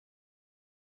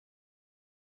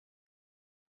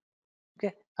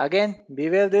 Okay. Again,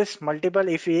 beware this multiple.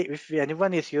 If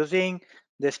anyone is using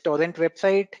this torrent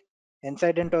website,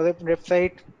 inside a torrent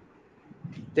website,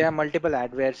 there are multiple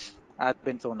adwares have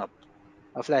been thrown up.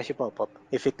 A flashy pop-up.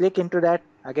 If you click into that,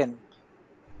 again,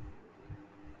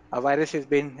 a virus has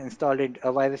been installed.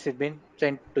 A virus has been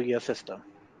sent to your system.